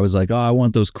 And I was like, oh, I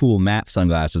want those cool matte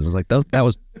sunglasses. I was like, that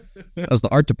was the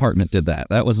art department did that.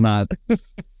 That was not,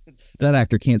 that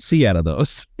actor can't see out of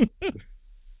those.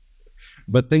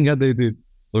 But thank God they did.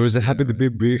 There is a happy to be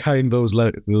behind those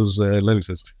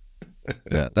lenses.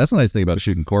 Yeah, that's the nice thing about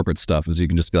shooting corporate stuff, is you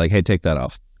can just be like, hey, take that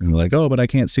off. And they're like, oh, but I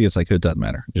can't see. It's like, it doesn't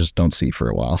matter. You just don't see for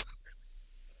a while.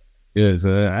 Yes,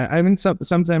 I mean,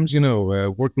 sometimes,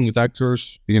 working with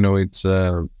actors, it's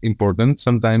important.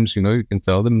 Sometimes, you can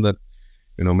tell them that,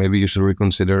 maybe you should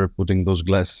reconsider putting those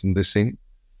glasses in the scene.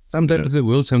 Sometimes they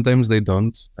will, sometimes they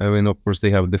don't. I mean, of course,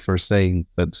 they have the first saying,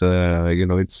 but,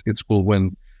 it's cool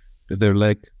when they're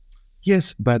like,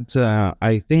 yes, but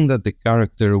I think that the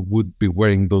character would be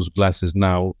wearing those glasses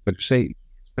now. But you say,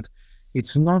 but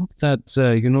it's not that,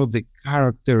 the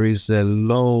character is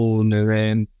alone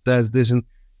and does this and,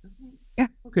 yeah,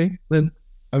 okay, then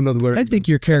I'm not wearing. I think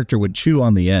your character would chew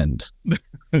on the end.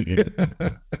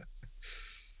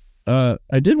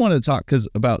 I did want to talk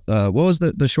about what was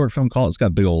the short film called? It's got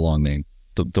a big old long name.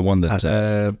 The one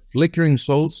that Flickering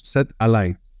Souls Set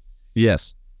Alight.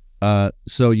 Yes.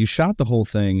 So you shot the whole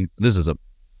thing. This is a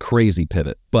crazy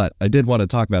pivot, but I did want to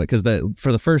talk about it because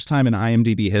for the first time in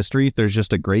IMDb history, there's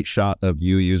just a great shot of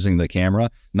you using the camera.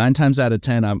 9 times out of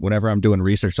 10, whenever I'm doing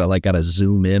research, I got to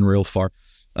zoom in real far,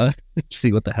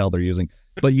 see what the hell they're using.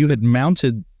 But you had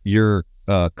mounted your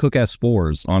Cook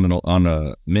S4s on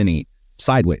a Mini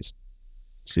sideways,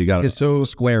 so you got a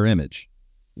square image.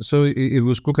 So it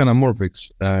was Cook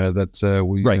Anamorphics that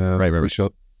we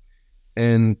shot.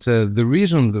 And the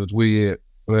reason that we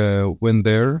went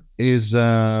there is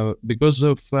because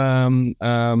of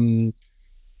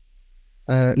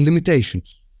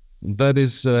limitations. That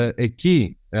is a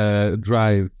key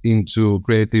drive into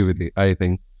creativity, I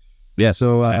think. Yeah,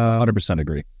 so I 100%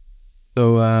 agree.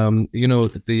 So,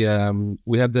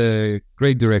 we had the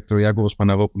great director, Iakobos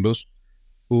Panagopoulos,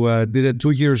 who did a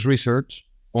 2 years research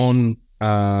on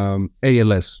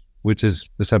ALS, which is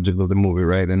the subject of the movie,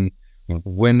 right? And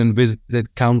went and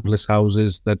visited countless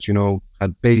houses that,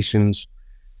 had patients,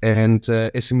 and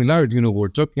a similarity, we're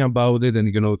talking about it, and,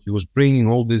 he was bringing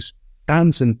all this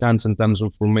tons and tons and tons of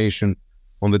information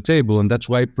on the table. And that's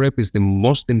why prep is the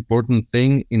most important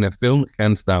thing in a film,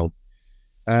 hands down.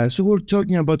 So we're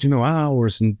talking about,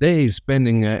 hours and days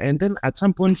spending, and then at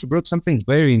some point he brought something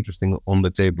very interesting on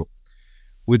the table,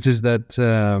 which is that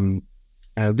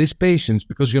these patients,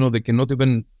 because, they cannot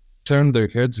even turn their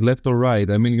heads left or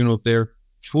right. I mean, they're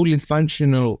fully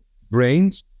functional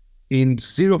brains in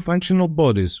zero functional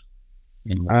bodies.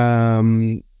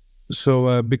 Mm-hmm.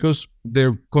 So because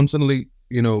they're constantly,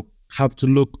 have to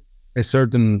look a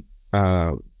certain,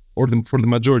 for the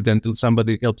majority until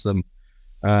somebody helps them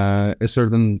a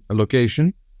certain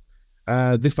location,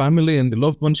 the family and the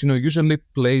loved ones, usually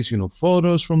place,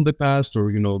 photos from the past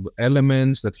or,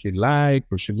 elements that he liked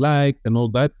or she liked and all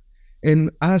that.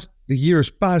 And as the years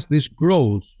pass, this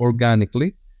grows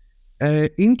organically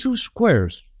into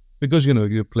squares because,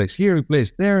 you place here, you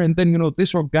place there, and then,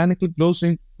 this organically grows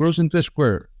into a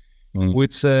square,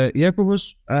 which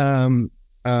Iakobos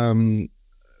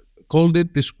called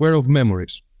it the square of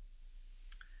memories.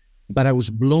 But I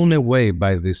was blown away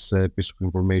by this piece of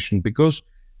information because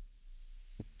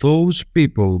those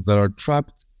people that are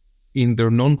trapped in their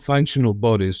non-functional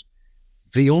bodies,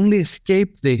 the only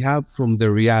escape they have from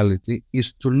the reality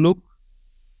is to look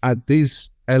at these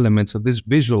elements, at this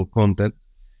visual content,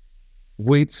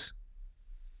 which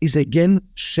is again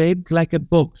shaped like a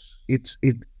box. It's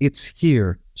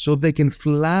here, so they can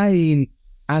fly in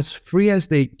as free as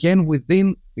they can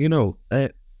within,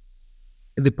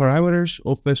 the parameters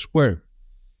of a square.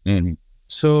 Mm-hmm.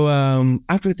 So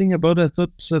after thinking about it, I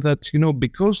thought that,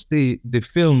 because the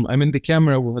film, the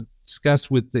camera we had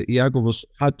discussed with the Iakobos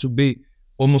had to be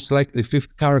almost like the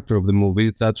fifth character of the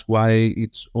movie. That's why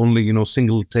it's only,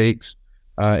 single takes.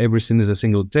 Every scene is a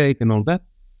single take and all that.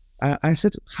 I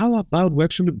said, how about we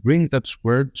actually bring that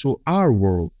square to our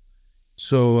world?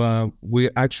 So we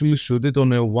actually shoot it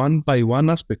on a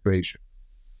 1:1 aspect ratio.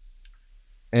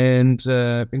 And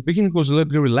in the beginning, it was a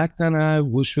little bit reluctant.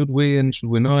 Should we and should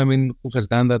we know? I mean, who has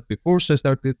done that before? So I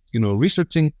started,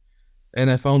 researching. And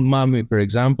I found Mummy, for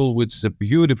example, which is a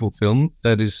beautiful film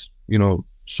that is,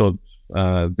 shot.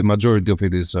 The majority of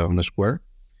it is on a square.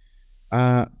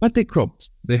 But they cropped.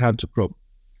 They had to crop.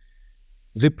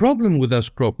 The problem with us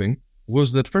cropping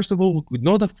was that, first of all, we could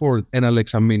not afford an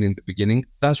Alexa Mini in the beginning.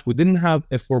 Thus, we didn't have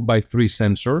a 4:3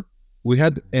 sensor. We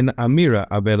had an Amira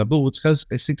available, which has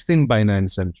a 16:9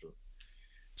 sensor.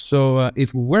 So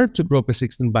if we were to crop a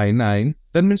 16:9,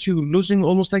 that means you're losing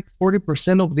almost like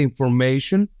 40% of the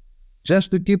information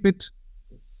just to keep it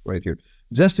right here,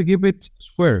 just to keep it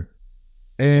square.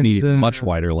 And need much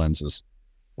wider lenses.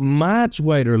 Much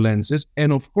wider lenses.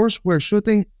 And of course, we're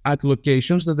shooting at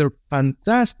locations that are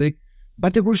fantastic,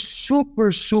 but they were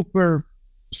super, super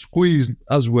squeezed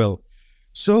as well.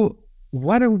 So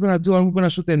what are we going to do? Are we going to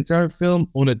shoot the entire film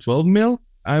on a 12 mil?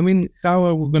 I mean, how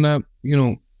are we going to,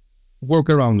 work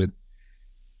around it?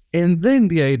 And then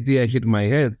the idea hit my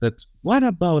head that what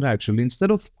about actually,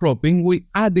 instead of cropping, we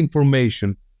add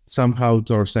information somehow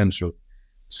to our sensor.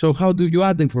 So how do you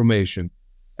add information?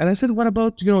 And I said, what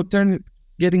about,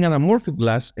 getting anamorphic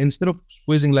glass, instead of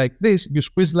squeezing like this, you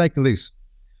squeeze like this.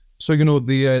 So,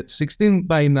 the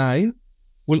 16:9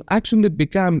 will actually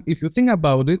become, if you think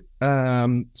about it,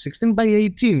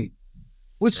 16:18,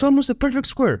 which is almost a perfect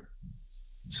square.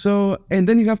 So, and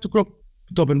then you have to crop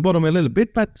top and bottom a little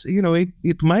bit, but,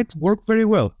 it might work very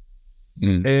well.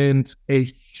 And a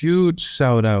huge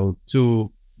shout out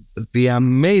to the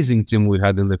amazing team we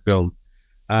had in the film.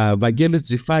 Vangelis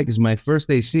Zifak is my first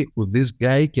AC with this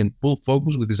guy can pull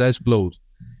focus with his eyes closed.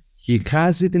 He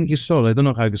has it in his soul. I don't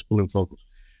know how he's pulling focus.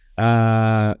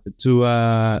 To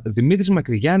Dimitris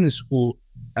Makrigiannis, who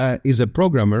is a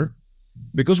programmer,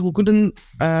 because we couldn't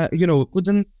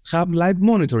have live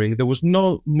monitoring. There was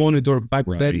no monitor back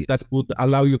then that would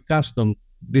allow you custom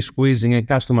de-squeezing and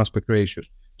custom aspect ratios.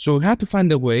 So we had to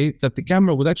find a way that the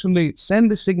camera would actually send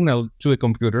the signal to a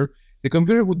computer. The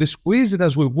computer would squeeze it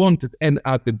as we wanted and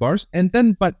add the bars, and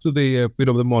then back to the feed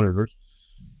of the monitors,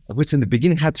 which in the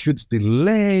beginning had huge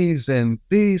delays and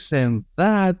this and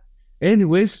that.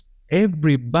 Anyways,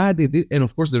 everybody did, and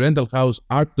of course the rental house,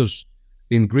 Artos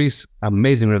in Greece,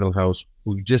 amazing rental house,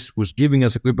 who just was giving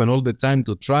us equipment all the time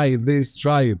to try this,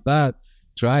 try that,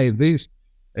 try this.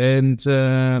 And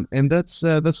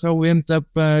that's how we end up,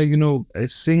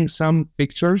 seeing some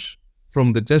pictures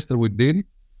from the test that we did.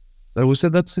 I would say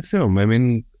that's the film. I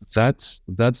mean, that's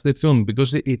the film,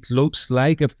 because it looks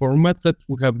like a format that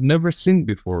we have never seen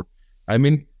before. I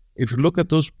mean, if you look at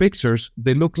those pictures,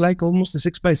 they look like almost a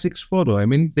 6x6 photo. I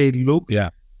mean, they look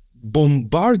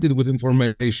bombarded with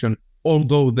information,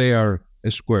 although they are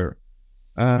a square.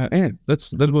 And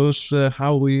that was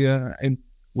how we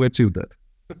achieved that.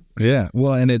 Yeah,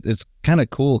 well, and it's kind of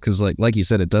cool because, like you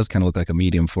said, it does kind of look like a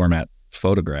medium format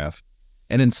photograph,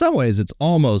 and in some ways, it's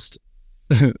almost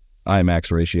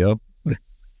IMAX ratio,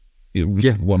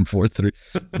 1:3.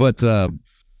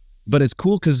 But it's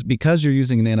cool because you're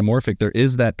using an anamorphic, there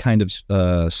is that kind of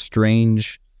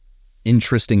strange,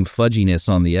 interesting fudginess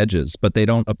on the edges, but they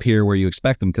don't appear where you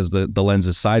expect them because the lens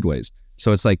is sideways.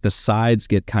 So it's like the sides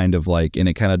get kind of like, and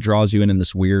it kind of draws you in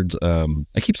this weird, I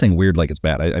keep saying weird like it's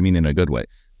bad, I mean in a good way,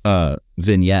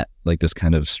 vignette, like this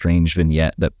kind of strange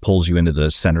vignette that pulls you into the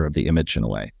center of the image in a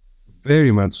way.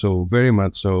 Very much so, very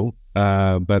much so.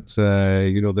 But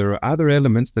there are other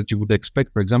elements that you would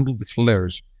expect, for example, the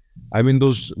flares. I mean,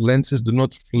 those lenses do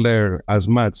not flare as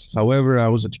much. However, I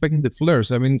was expecting the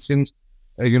flares. I mean, since,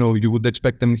 you would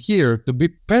expect them here to be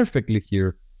perfectly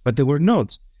here, but they were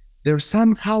not. They're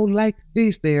somehow like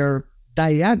this. They are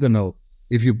diagonal,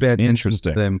 if you pay attention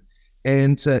to them.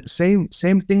 And same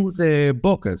thing with the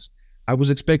bokehs. I was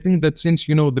expecting that since,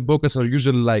 the bokehs are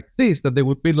usually like this, that they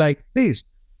would be like this.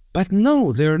 But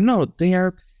no, they're not. They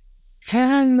are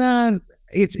kind of,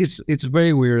 it's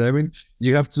very weird. I mean,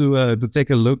 you have to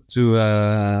take a look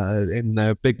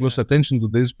and pay close attention to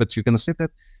this, but you can see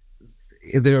that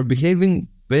they are behaving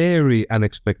very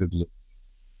unexpectedly.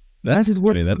 That's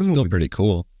still pretty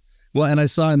cool. Well, and I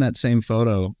saw in that same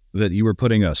photo that you were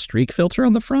putting a streak filter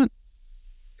on the front.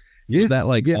 Yes. Is that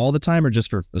all the time or just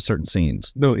for certain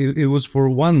scenes? No, it was for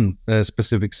one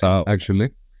specific scene, actually.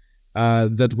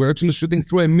 That we're actually shooting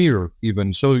through a mirror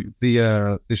even. So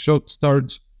the shot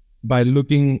starts by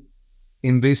looking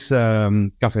in this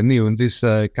cafeneo, in this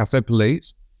cafe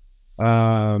place.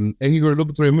 And you're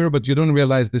looking through a mirror, but you don't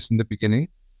realize this in the beginning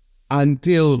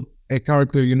until a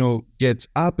character, gets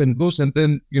up and goes, and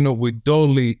then, we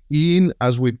dolly in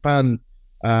as we pan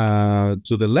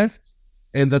to the left.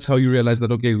 And that's how you realize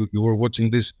that, okay, we were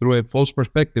watching this through a false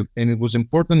perspective. And it was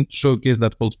important to showcase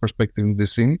that false perspective in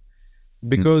this scene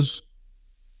because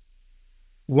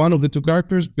one of the two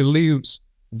characters believes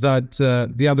that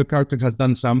the other character has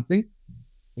done something.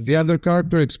 The other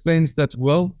character explains that,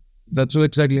 well, that's not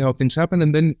exactly how things happen.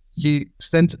 And then he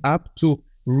stands up to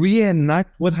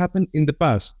reenact what happened in the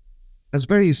past. That's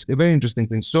a very interesting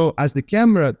thing. So as the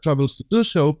camera travels to do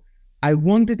so, I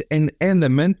wanted an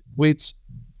element which,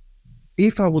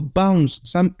 if I would bounce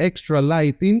some extra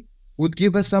light in, would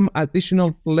give us some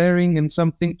additional flaring and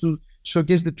something to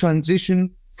showcase the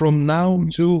transition from now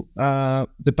to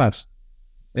the past.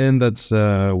 And that's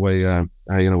why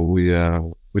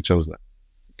we chose that.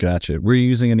 Gotcha. Were you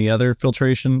using any other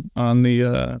filtration on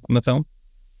the film?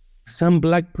 Some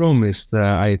black promise,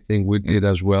 I think we did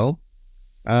as well.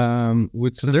 So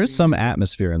there's some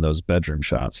atmosphere in those bedroom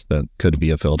shots that could be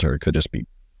a filter. It could just be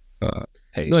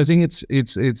haze. No, I think it's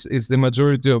the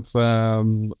majority of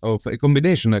a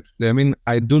combination. Actually, I mean,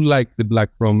 I do like the black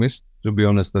promise, to be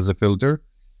honest, as a filter.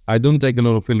 I don't take a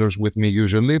lot of fillers with me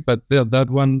usually, but that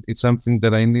one, it's something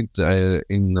that I need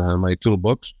in my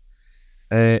toolbox.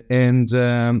 And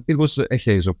it was a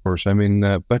haze, of course. I mean,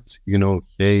 but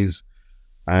haze.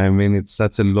 I mean, it's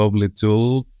such a lovely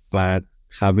tool, but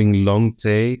having long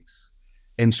takes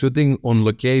and shooting on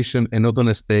location and not on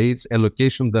a stage, a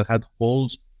location that had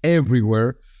holes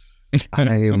everywhere.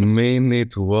 I mean,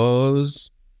 it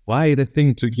was quite a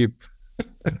thing to keep.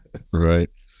 Right.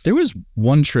 There was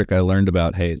one trick I learned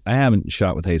about haze. I haven't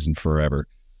shot with haze in forever,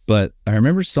 but I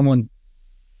remember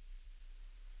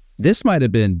this might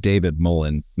have been David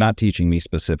Mullen, not teaching me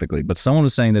specifically, but someone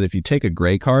was saying that if you take a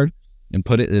gray card and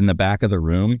put it in the back of the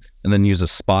room and then use a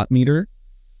spot meter,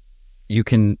 you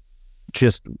can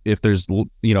just, if there's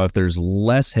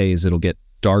less haze, it'll get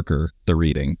darker, the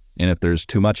reading. And if there's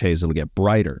too much haze, it'll get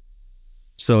brighter.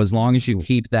 So as long as you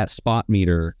keep that spot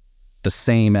meter the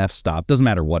same f-stop, doesn't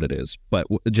matter what it is, but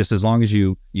just as long as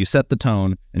you set the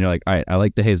tone and you're like, all right, I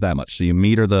like the haze that much. So you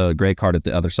meter the gray card at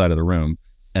the other side of the room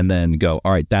and then go,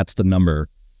 all right, that's the number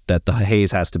that the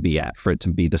haze has to be at for it to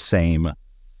be the same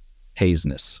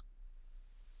haziness.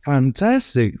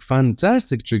 Fantastic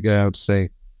trick, I would say.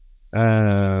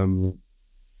 And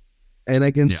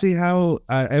I can see how,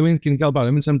 I mean, it can help out.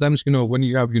 I mean, sometimes, when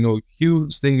you have,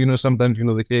 huge thing, sometimes,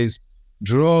 the haze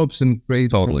drops and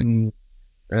creates. Totally.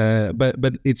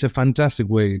 But it's a fantastic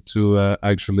way to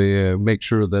actually make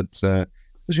sure that,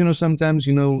 because, sometimes,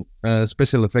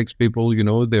 special effects people,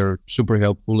 they're super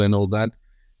helpful and all that,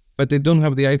 but they don't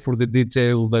have the eye for the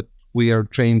detail that we are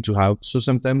trained to have. So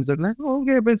sometimes they're like, oh,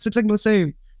 okay, but it's exactly the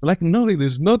same. We're like, no, it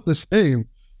is not the same.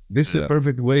 This is a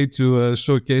perfect way to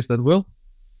showcase that. Well,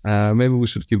 maybe we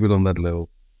should keep it on that level.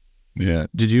 Yeah.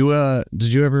 Did you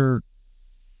ever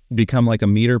become like a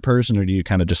meter person, or do you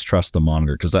kind of just trust the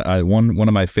monitor? Because one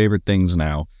of my favorite things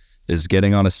now is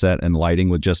getting on a set and lighting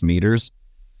with just meters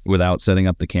without setting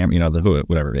up the camera.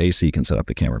 Whatever, AC can set up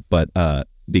the camera, but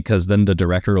because then the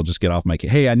director will just get off mic.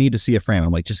 Hey, I need to see a frame.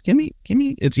 I'm like, just give me.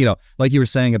 It's like you were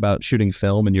saying about shooting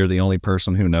film, and you're the only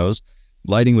person who knows.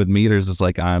 Lighting with meters is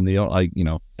like I'm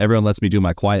the everyone lets me do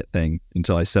my quiet thing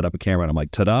until I set up a camera and I'm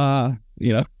like, ta-da,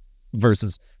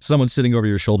 versus someone sitting over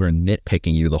your shoulder and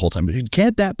nitpicking you the whole time.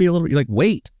 Can't that be a little? You're like,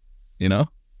 wait,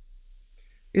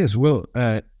 Yes, well,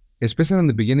 especially in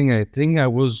the beginning, I think I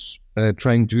was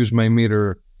trying to use my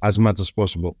meter as much as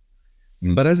possible.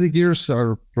 But as the years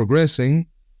are progressing,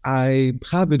 I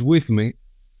have it with me,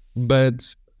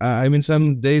 but I mean,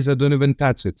 some days I don't even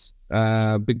touch it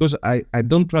because I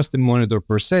don't trust the monitor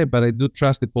per se, but I do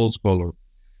trust the pulse color.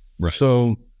 Right.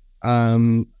 So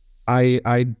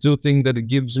I do think that it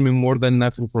gives me more than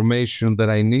enough information that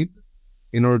I need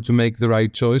in order to make the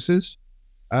right choices.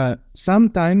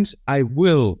 Sometimes I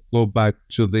will go back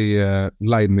to the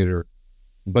light meter.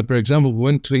 But for example, we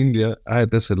went to India.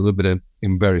 That's a little bit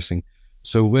embarrassing.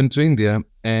 So we went to India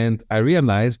and I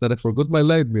realized that I forgot my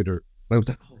light meter. I was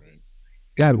like, oh,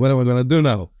 God, what am I going to do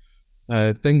now?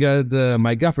 Thank God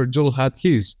my gaffer Joel had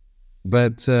his.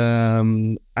 But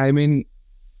I mean,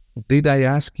 did I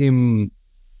ask him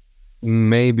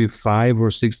maybe 5 or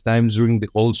 6 times during the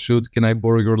whole shoot, can I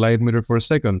borrow your light meter for a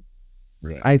second?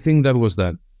 Right. I think that was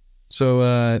that.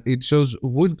 So it shows,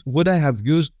 would I have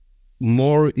used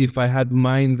more if I had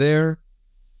mine there?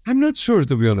 I'm not sure,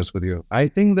 to be honest with you. I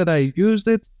think that I used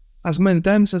it as many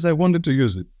times as I wanted to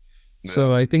use it. Yeah.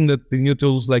 So I think that the new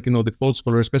tools like, the false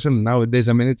color, especially nowadays,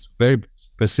 I mean, it's very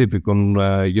specific on,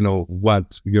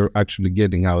 what you're actually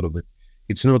getting out of it.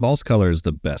 It's not false color is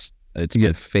the best. It's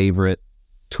my favorite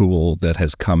tool that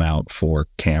has come out for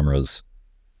cameras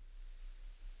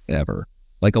ever.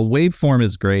 Like a waveform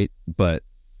is great, but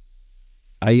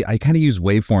I kind of use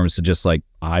waveforms to just like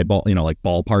eyeball, like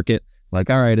ballpark it. Like,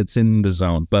 all right, it's in the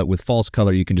zone. But with false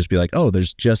color, you can just be like, oh,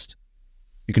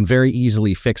 you can very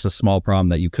easily fix a small problem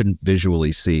that you couldn't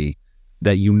visually see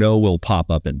that will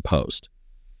pop up in post.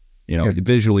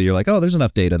 Visually, you're like, oh, there's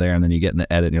enough data there. And then you get in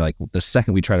the edit and you're like, the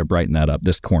second we try to brighten that up,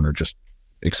 this corner just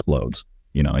explodes,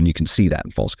 and you can see that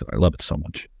in false color. I love it so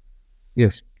much.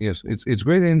 Yes. It's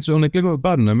great. And it's on a click of a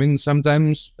button. I mean,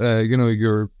 sometimes,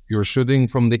 you're shooting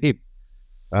from the hip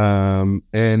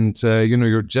and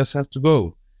you just have to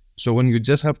go. So when you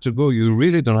just have to go, you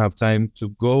really don't have time to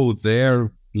go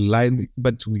there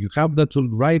but you have that tool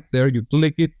right there. You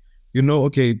click it,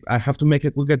 okay, I have to make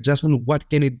a quick adjustment. What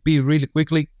can it be really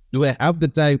quickly? Do I have the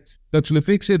time to actually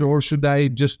fix it, or should I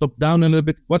just stop down a little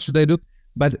bit? What should I do?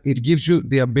 But it gives you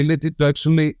the ability to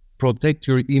actually protect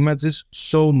your images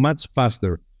so much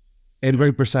faster and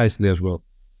very precisely as well.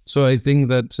 So I think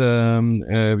that,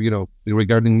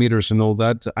 regarding meters and all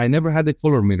that, I never had a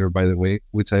color meter, by the way,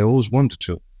 which I always wanted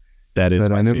to. That is,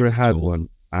 but I never had one.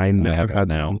 I never had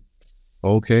now.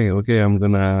 Okay. I'm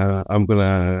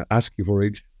gonna ask you for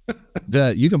it.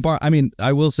 You can borrow. I mean,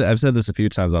 I will say, I've said this a few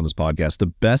times on this podcast. The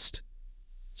best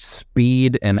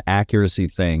speed and accuracy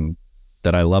thing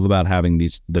that I love about having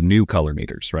the new color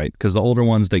meters, right? Because the older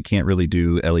ones, they can't really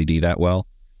do LED that well.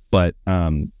 But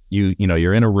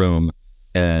you're in a room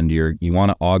and you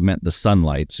want to augment the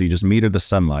sunlight, so you just meter the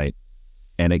sunlight,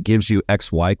 and it gives you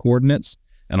XY coordinates.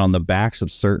 And on the backs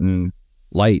of certain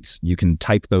lights, you can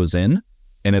type those in,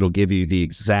 and it'll give you the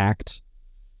exact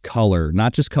color,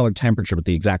 not just color temperature, but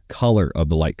the exact color of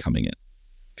the light coming in.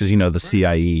 Because the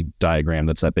CIE diagram,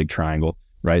 that's that big triangle,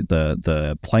 right?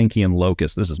 The Planckian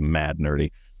locus, this is mad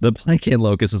nerdy. The Planckian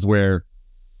locus is where,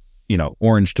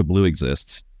 orange to blue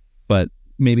exists, but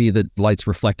maybe the light's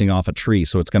reflecting off a tree,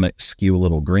 so it's going to skew a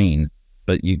little green,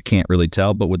 but you can't really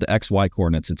tell. But with the XY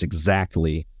coordinates, it's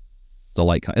exactly the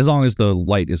light, as long as the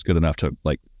light is good enough to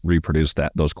like reproduce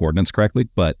those coordinates correctly,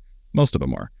 but most of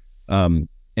them are.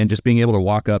 And just being able to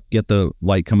walk up, get the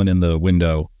light coming in the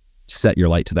window, set your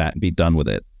light to that, and be done with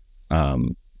it.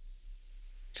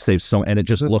 Saves and it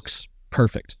just looks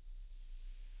perfect.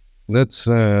 That's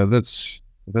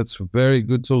very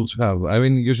good tool to have. I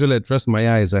mean, usually I trust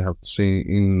my eyes. I have to say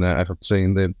in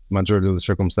the majority of the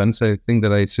circumstances, I think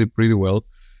that I see pretty well.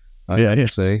 I have to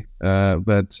say,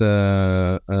 but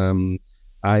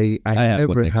I have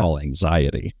what they call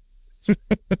anxiety.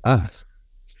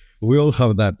 We all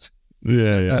have that.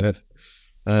 Yeah.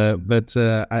 But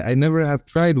I never have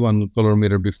tried one color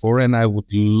meter before, and I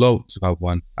would love to have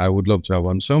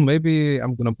one. So maybe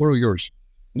I'm gonna borrow yours.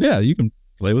 Yeah, you can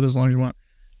play with it as long as you want.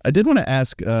 I did want to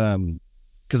ask,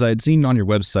 because I had seen on your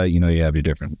website, you have your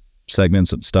different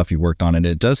segments and stuff you worked on, and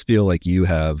it does feel like you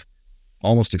have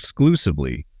almost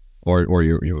exclusively, or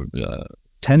you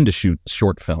tend to shoot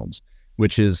short films,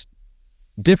 which is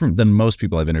different than most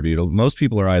people I've interviewed. Most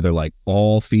people are either like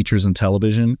all features and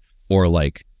television, or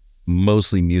like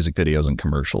mostly music videos and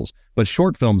commercials. But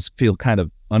short films feel kind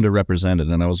of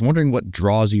underrepresented. And I was wondering what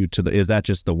draws you to is that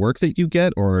just the work that you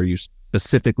get, or are you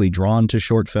specifically drawn to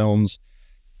short films?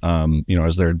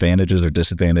 Is there advantages or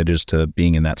disadvantages to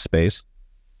being in that space?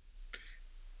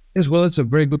 Yes, well, it's a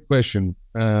very good question.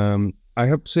 I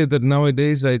have to say that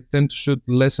nowadays I tend to shoot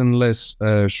less and less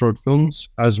short films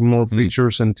as more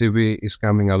features and TV is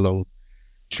coming along.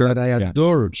 Sure. But I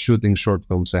adore shooting short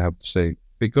films, I have to say,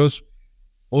 because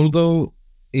although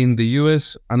in the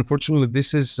US, unfortunately,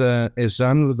 this is a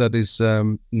genre that is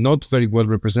not very well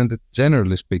represented,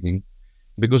 generally speaking,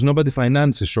 because nobody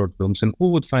finances short films. And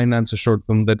who would finance a short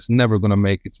film that's never going to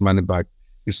make its money back?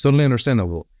 It's totally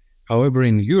understandable. However,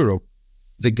 in Europe,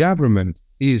 the government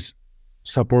is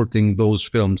supporting those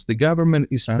films. The government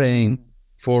is paying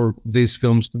for these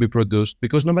films to be produced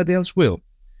because nobody else will.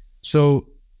 So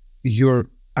you're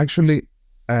actually,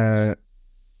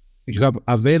 you have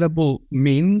available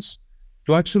means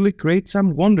to actually create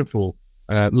some wonderful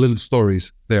little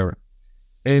stories there.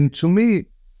 And to me,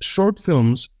 short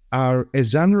films are a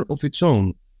genre of its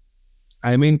own.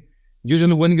 I mean,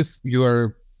 usually when you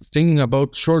are thinking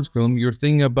about short film, you're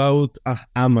thinking about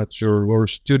amateur or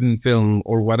student film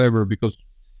or whatever, because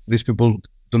these people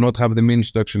do not have the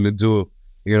means to actually do,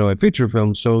 a feature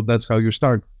film. So that's how you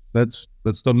start. That's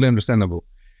totally understandable.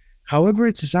 However,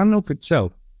 it's a genre of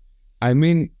itself. I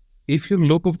mean, if you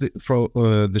look at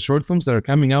the short films that are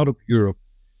coming out of Europe,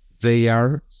 they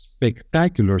are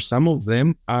spectacular. Some of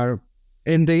them are,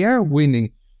 and they are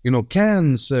winning,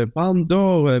 Cannes, Palme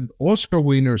d'Or, Oscar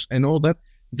winners and all that.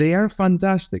 They are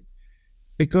fantastic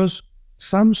because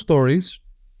some stories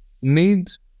need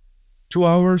 2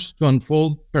 hours to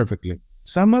unfold perfectly.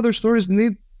 Some other stories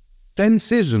need 10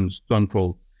 seasons to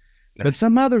unfold. But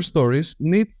some other stories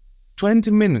need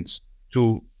 20 minutes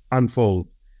to unfold.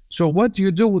 So what do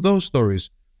you do with those stories?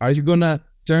 Are you going to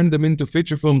turn them into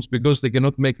feature films because they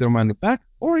cannot make their money back?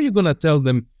 Or are you going to tell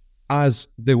them as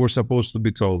they were supposed to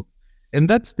be told? And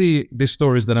that's the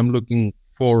stories that I'm looking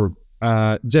for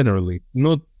generally.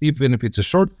 Not even if it's a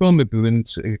short film, if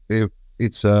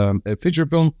it's a feature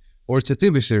film, or it's a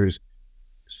TV series.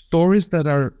 Stories that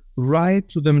are right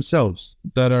to themselves,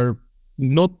 that are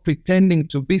not pretending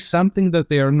to be something that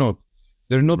they are not.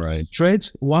 They're not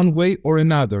stretched one way or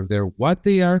another. They're what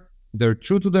they are. They're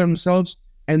true to themselves.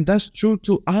 And that's true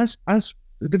to us as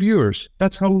the viewers.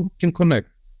 That's how we can connect.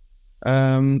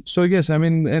 So yes, I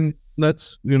mean, and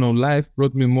that's, life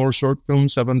brought me more short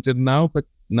films up until now, but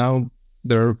now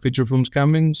there are feature films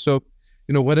coming. So,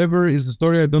 whatever is the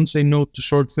story, I don't say no to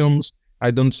short films.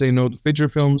 I don't say no to feature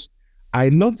films. I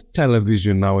love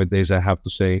television nowadays, I have to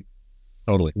say.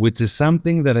 Totally. Which is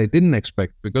something that I didn't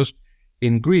expect, because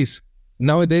in Greece,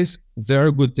 nowadays, there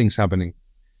are good things happening.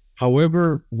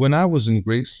 However, when I was in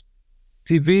Greece,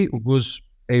 TV was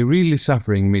a really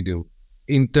suffering medium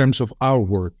in terms of our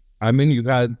work. I mean, you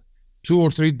had 2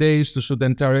 or 3 days to shoot the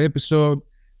entire episode,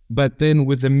 but then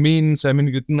with the means, I mean,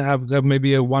 you didn't have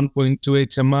maybe a 1.2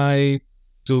 HMI.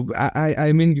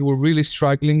 I mean, you were really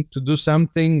struggling to do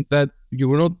something that you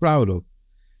were not proud of.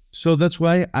 So that's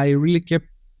why I really kept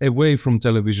away from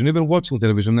television, even watching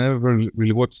television. I never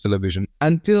really watched television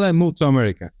until I moved to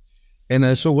America. And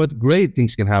I saw what great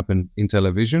things can happen in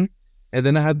television. And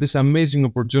then I had this amazing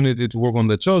opportunity to work on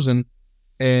The Chosen.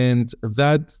 And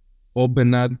that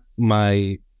opened up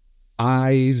my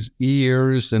eyes,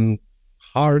 ears, and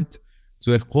heart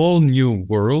to a whole new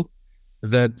world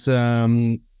that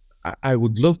I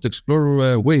would love to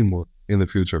explore way more in the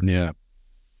future. Yeah.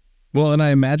 Well, and I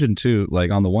imagine too,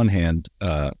 like on the one hand,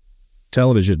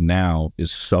 television now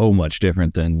is so much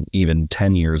different than even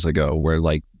 10 years ago, where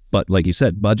but like you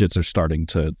said, budgets are starting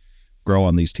to grow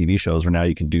on these TV shows where now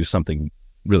you can do something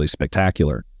really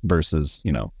spectacular versus,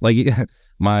 like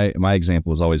my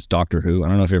example is always Doctor Who. I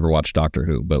don't know if you ever watched Doctor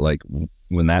Who, but like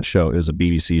when that show is a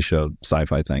BBC show,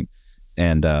 sci-fi thing.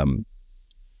 And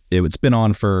it's been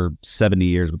on for 70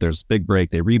 years, but there's a big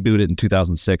break. They rebooted in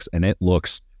 2006 and it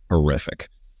looks horrific.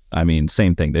 I mean,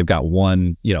 same thing. They've got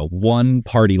one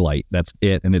party light. That's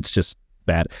it. And it's just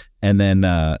bad. And then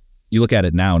you look at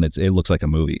it now and it looks like a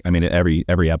movie. I mean, every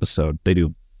episode, they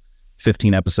do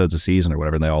 15 episodes a season or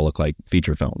whatever, and they all look like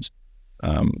feature films.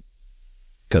 And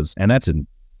that's in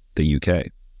the UK.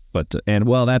 But,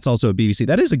 that's also a BBC.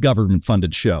 That is a government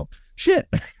funded show. Shit.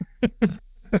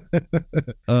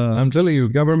 I'm telling you,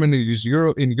 government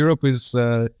in Europe is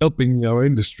helping our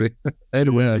industry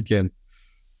anyway I can.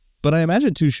 But I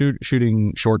imagine too,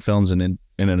 shooting short films and in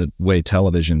a way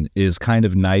television is kind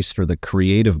of nice for the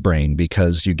creative brain,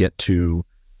 because you get to,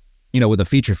 with a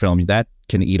feature film, that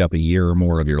can eat up a year or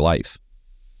more of your life,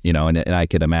 and I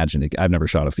could imagine it. I've never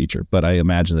shot a feature, but I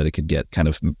imagine that it could get kind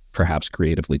of perhaps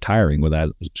creatively tiring, with that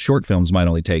short films might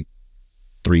only take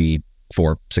 3,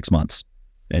 4, 6 months,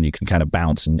 and you can kind of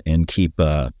bounce and keep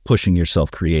pushing yourself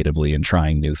creatively and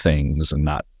trying new things and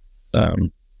not,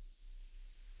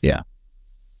 yeah.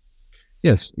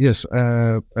 Yes,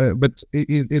 but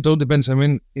it all depends. I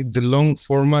mean, in the long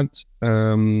format,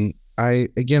 I'm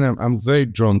very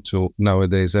drawn to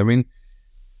nowadays. I mean,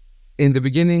 in the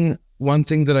beginning, one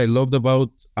thing that I loved about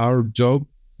our job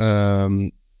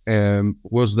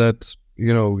was that,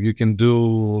 you can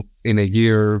do in a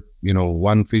year,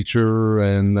 one feature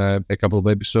and a couple of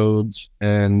episodes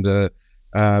and, a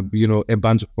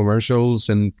bunch of commercials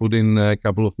and put in a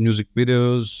couple of music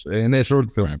videos and a short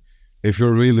film. Right. If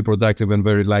you're really productive and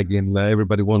very liking,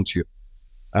 everybody wants you.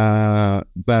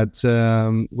 But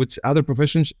with other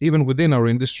professions, even within our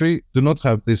industry, do not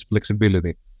have this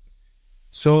flexibility.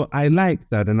 So I like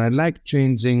that, and I like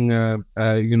changing,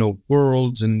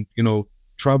 worlds and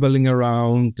traveling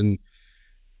around.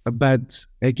 But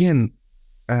again,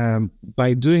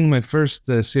 by doing my first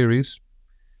series,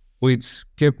 which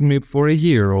kept me for a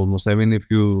year almost. I mean, if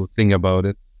you think about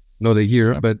it, not a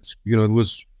year, but it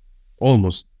was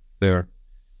almost there.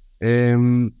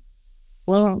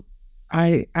 Well,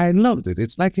 I loved it.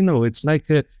 It's like,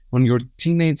 when your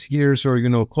teenage years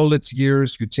or, college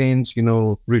years, you change,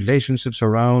 relationships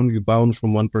around, you bounce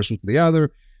from one person to the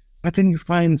other, but then you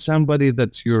find somebody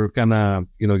that you're kind of,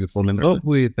 you fall in love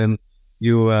with, and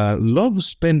you love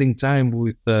spending time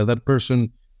with that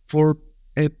person for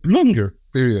a longer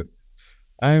period.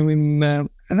 I mean, and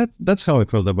that's how I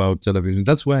felt about television.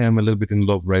 That's why I'm a little bit in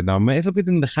love right now. I'm a little bit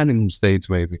in the honeymoon stage,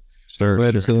 maybe. Sure.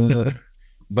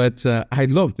 but I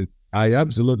loved it. I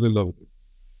absolutely loved it.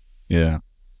 Yeah.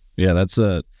 Yeah,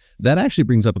 that actually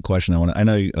brings up a question. I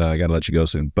know I got to let you go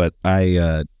soon, but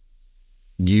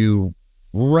you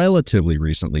relatively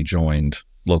recently joined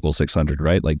Local 600,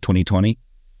 right? Like 2020?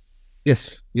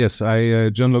 Yes. I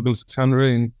joined Local 600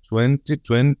 in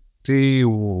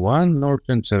 2021 or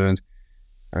 2017.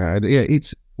 Yeah,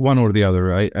 it's one or the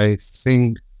other. I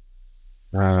think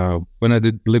when I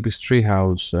did Blippi's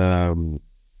Treehouse,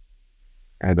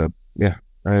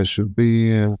 I should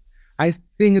be. I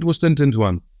think it was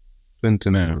 2021.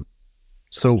 2021.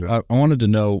 So I wanted to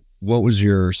know, what was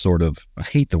your sort of, I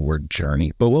hate the word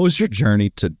journey, but what was your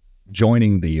journey to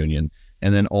joining the union?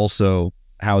 And then also,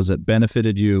 how has it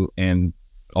benefited you? And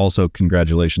also,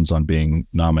 congratulations on being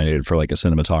nominated for like a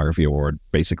cinematography award,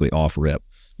 basically off rip.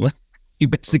 You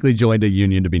basically joined a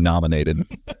union to be nominated.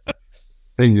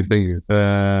 Thank you.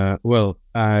 Well,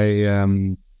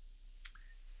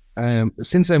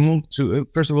 since I moved to,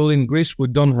 first of all, in Greece, we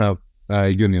don't have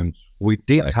unions. We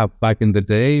did have back in the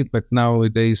day, but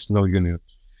nowadays, no unions.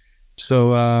 So,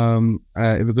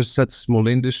 because it's such a small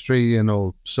industry and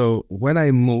all. So when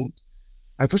I moved,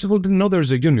 I first of all didn't know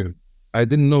there's a union. I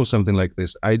didn't know something like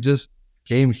this. I just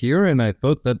came here and I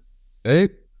thought that, hey,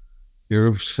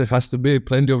 there has to be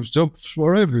plenty of jobs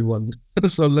for everyone.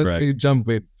 So let me jump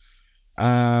in.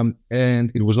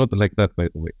 And it was not like that, by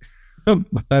the way.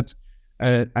 But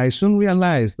I soon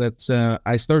realized that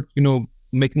I started,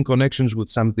 making connections with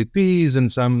some DPs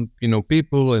and some,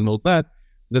 people and all that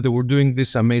they were doing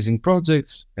these amazing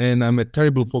projects. And I'm a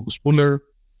terrible focus puller.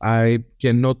 I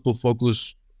cannot pull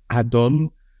focus at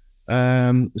all.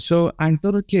 So I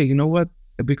thought, okay, you know what?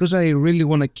 Because I really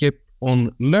want to keep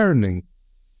on learning,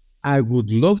 I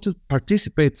would love to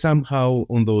participate somehow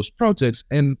on those projects.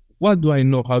 And what do I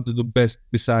know how to do best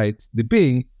besides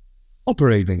DPing?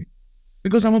 Operating.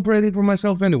 Because I'm operating for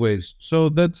myself anyways. So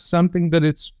that's something that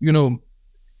it's,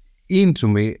 into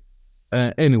me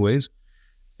anyways.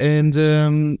 And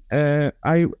I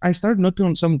started knocking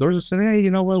on some doors and said, hey,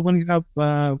 when you have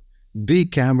D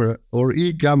camera or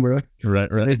E camera,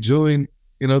 right. Join,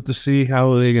 to see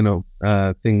how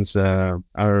things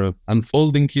are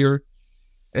unfolding here.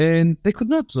 And they could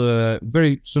not,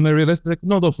 very soon I realized they could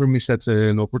not offer me such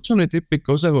an opportunity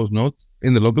because I was not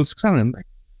in the Local 600. I'm like,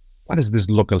 what is this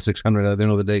Local 600 at the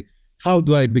end of the day? How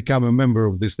do I become a member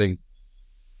of this thing?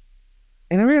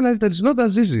 And I realized that it's not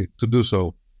as easy to do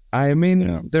so. I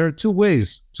mean, There are two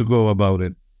ways to go about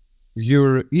it.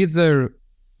 You're either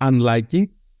unlucky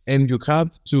and you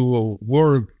have to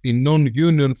work in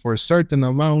non-union for a certain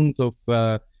amount of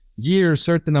years,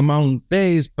 certain amount of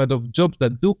days, but of jobs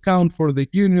that do count for the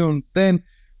union, then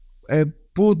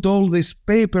put all this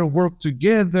paperwork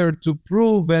together to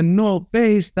prove and no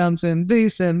pay stamps and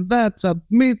this and that,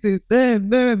 submit it,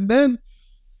 then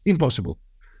impossible.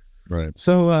 Right.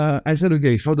 So I said,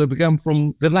 okay, how do I become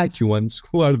from the lucky ones?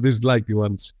 Who are these lucky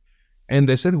ones? And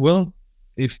they said, well,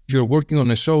 if you're working on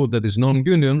a show that is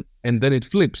non-union and then it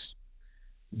flips,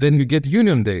 then you get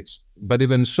union days. But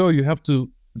even so, you have to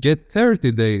get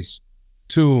 30 days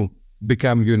to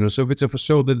become union. So if it's a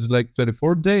show that's like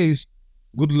 24 days,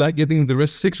 good luck getting the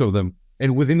rest 6 of them.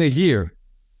 And within a year,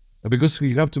 because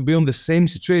you have to be on the same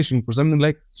situation for something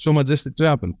like So Majestic to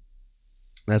happen.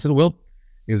 And I said, well,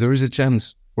 if there is a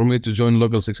chance for me to join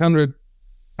Local 600,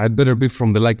 I'd better be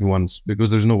from the lucky ones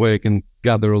because there's no way I can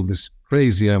gather all this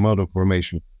crazy amount of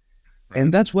information.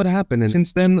 And that's what happened. And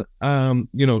since then,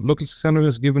 Local 600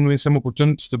 has given me some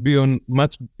opportunities to be on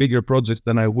much bigger projects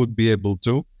than I would be able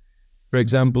to. For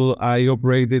example, I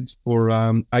operated for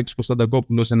Ike's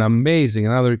Konstantakopoulos,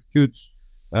 another huge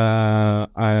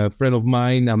friend of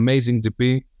mine, amazing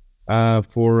DP,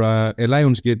 for a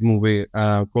Lionsgate movie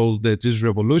called The Jesus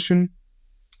Revolution.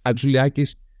 Actually, Ike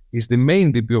is the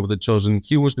main DP of The Chosen.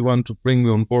 He was the one to bring me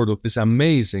on board of this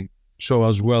amazing show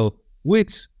as well,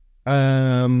 which,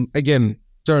 again,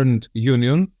 turned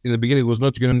union. In the beginning, it was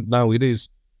not union. Now it is.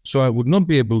 So I would not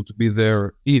be able to be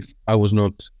there if I was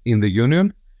not in the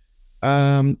union.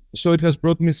 So it has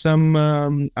brought me some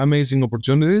amazing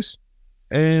opportunities.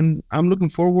 And I'm looking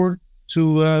forward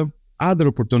to other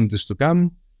opportunities to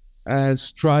come.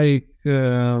 Strike,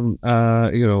 when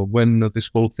this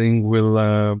whole thing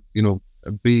will,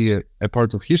 be a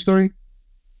part of history.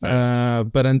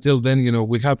 But until then,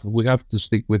 we have to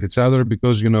stick with each other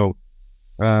because,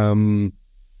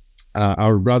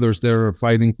 our brothers there are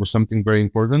fighting for something very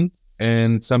important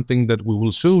and something that we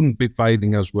will soon be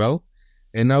fighting as well.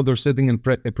 And now they're setting a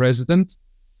president.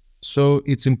 So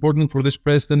it's important for this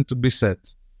president to be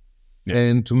set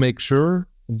and to make sure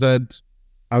that,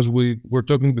 as we were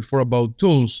talking before about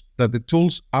tools, that the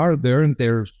tools are there and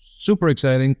they're super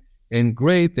exciting and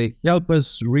great. They help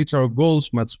us reach our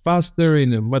goals much faster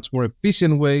in a much more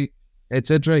efficient way,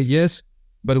 etc. Yes,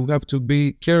 but we have to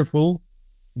be careful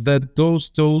that those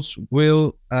tools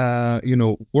will,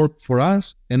 work for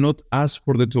us and not us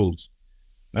for the tools.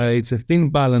 It's a thin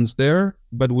balance there,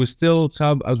 but we still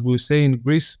have, as we say in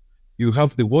Greece, you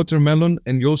have the watermelon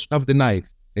and you also have the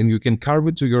knife, and you can carve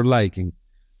it to your liking.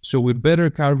 So we better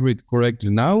carve it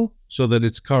correctly now so that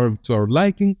it's carved to our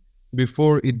liking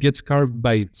before it gets carved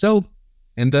by itself,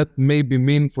 and that may be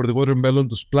mean for the watermelon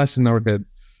to splash in our head.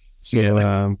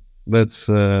 So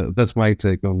that's my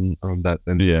take on that.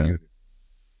 And yeah.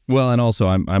 Well, and also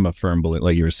I'm a firm believer,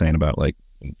 like you were saying about like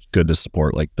good to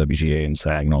support like WGA and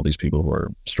SAG and all these people who are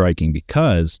striking,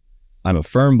 because I'm a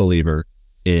firm believer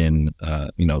in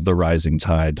the rising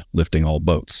tide lifting all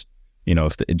boats.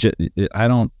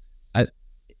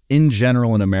 In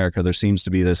general in America, there seems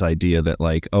to be this idea that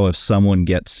like, oh, if someone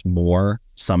gets more,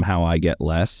 somehow I get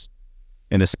less.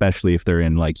 And especially if they're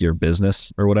in like your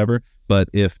business or whatever. But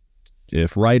if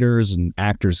writers and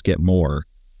actors get more,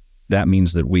 that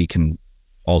means that we can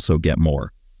also get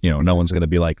more. No one's going to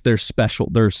be like, they're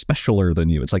specialer than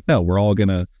you. It's like, no,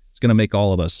 it's going to make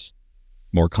all of us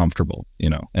more comfortable,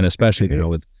 and especially,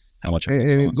 with how much.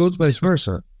 And it goes vice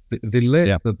versa. The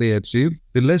less that they achieve,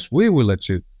 the less we will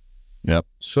achieve. Yep.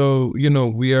 So,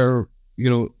 we are,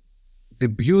 the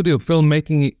beauty of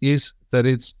filmmaking is that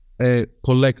it's a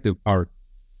collective art.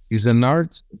 It's an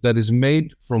art that is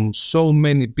made from so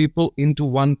many people into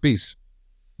one piece.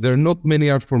 There are not many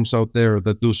art forms out there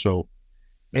that do so.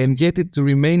 And yet it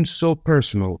remains so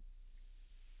personal.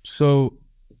 So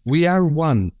we are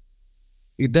one.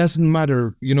 It doesn't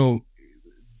matter,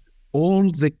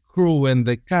 all the crew and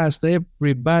the cast,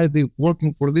 everybody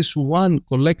working for this one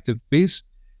collective piece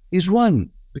is one.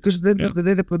 Because at the end of the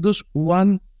day, they produce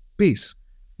one piece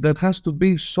that has to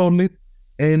be solid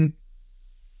and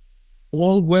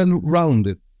all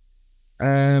well-rounded.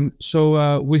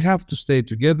 So we have to stay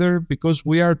together because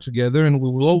we are together, and we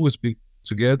will always be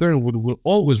together, and we will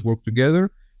always work together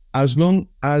as long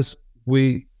as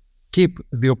we keep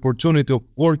the opportunity of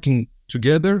working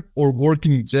together or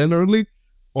working generally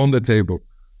on the table.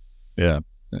 Yeah,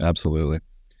 absolutely.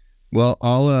 Well,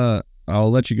 I'll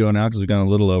let you go now because we've gone a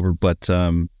little over, but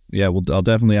I'll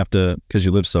definitely have to, because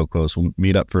you live so close, we'll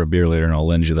meet up for a beer later and I'll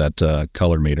lend you that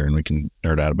color meter and we can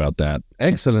nerd out about that.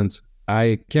 Excellent.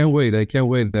 I can't wait. I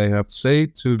have to say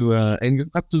and you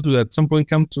have to do at some point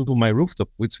come to my rooftop,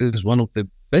 which is one of the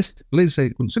best places I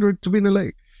consider it to be in LA.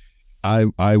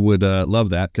 I would love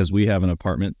that, because we have an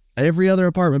apartment. Every other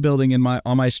apartment building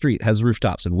on my street has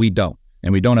rooftops, and we don't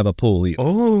have a pool either.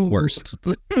 Oh, worst.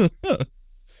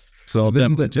 So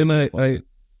then I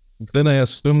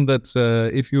assume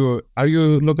that are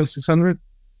you local 600?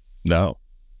 No,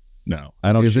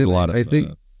 I don't shoot a lot of.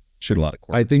 Shoot a lot of.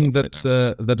 I think that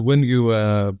that when you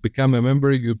become a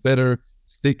member, you better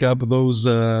stick up those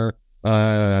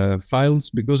files,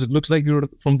 because it looks like you're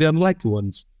from the unlucky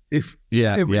ones.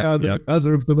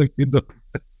 Other of them you don't.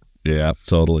 Yeah,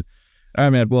 totally. All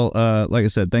right, man. Well, like I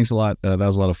said, thanks a lot. That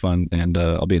was a lot of fun, and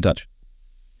I'll be in touch.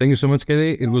 Thank you so much,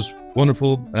 Kenny. It was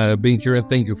wonderful being here, and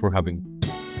thank you for having me.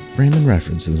 Frame and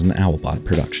Reference is an Owlbot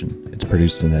production. It's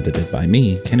produced and edited by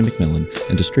me, Kenny McMillan,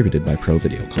 and distributed by Pro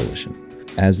Video Coalition.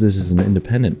 As this is an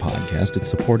independent podcast, it's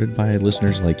supported by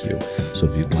listeners like you. So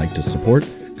if you'd like to support,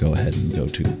 go ahead and go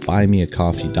to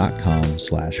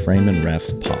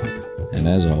buymeacoffee.com/frameandrefpod. And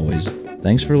as always,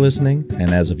 thanks for listening,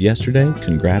 and as of yesterday,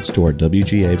 congrats to our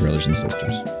WGA brothers and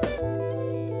sisters.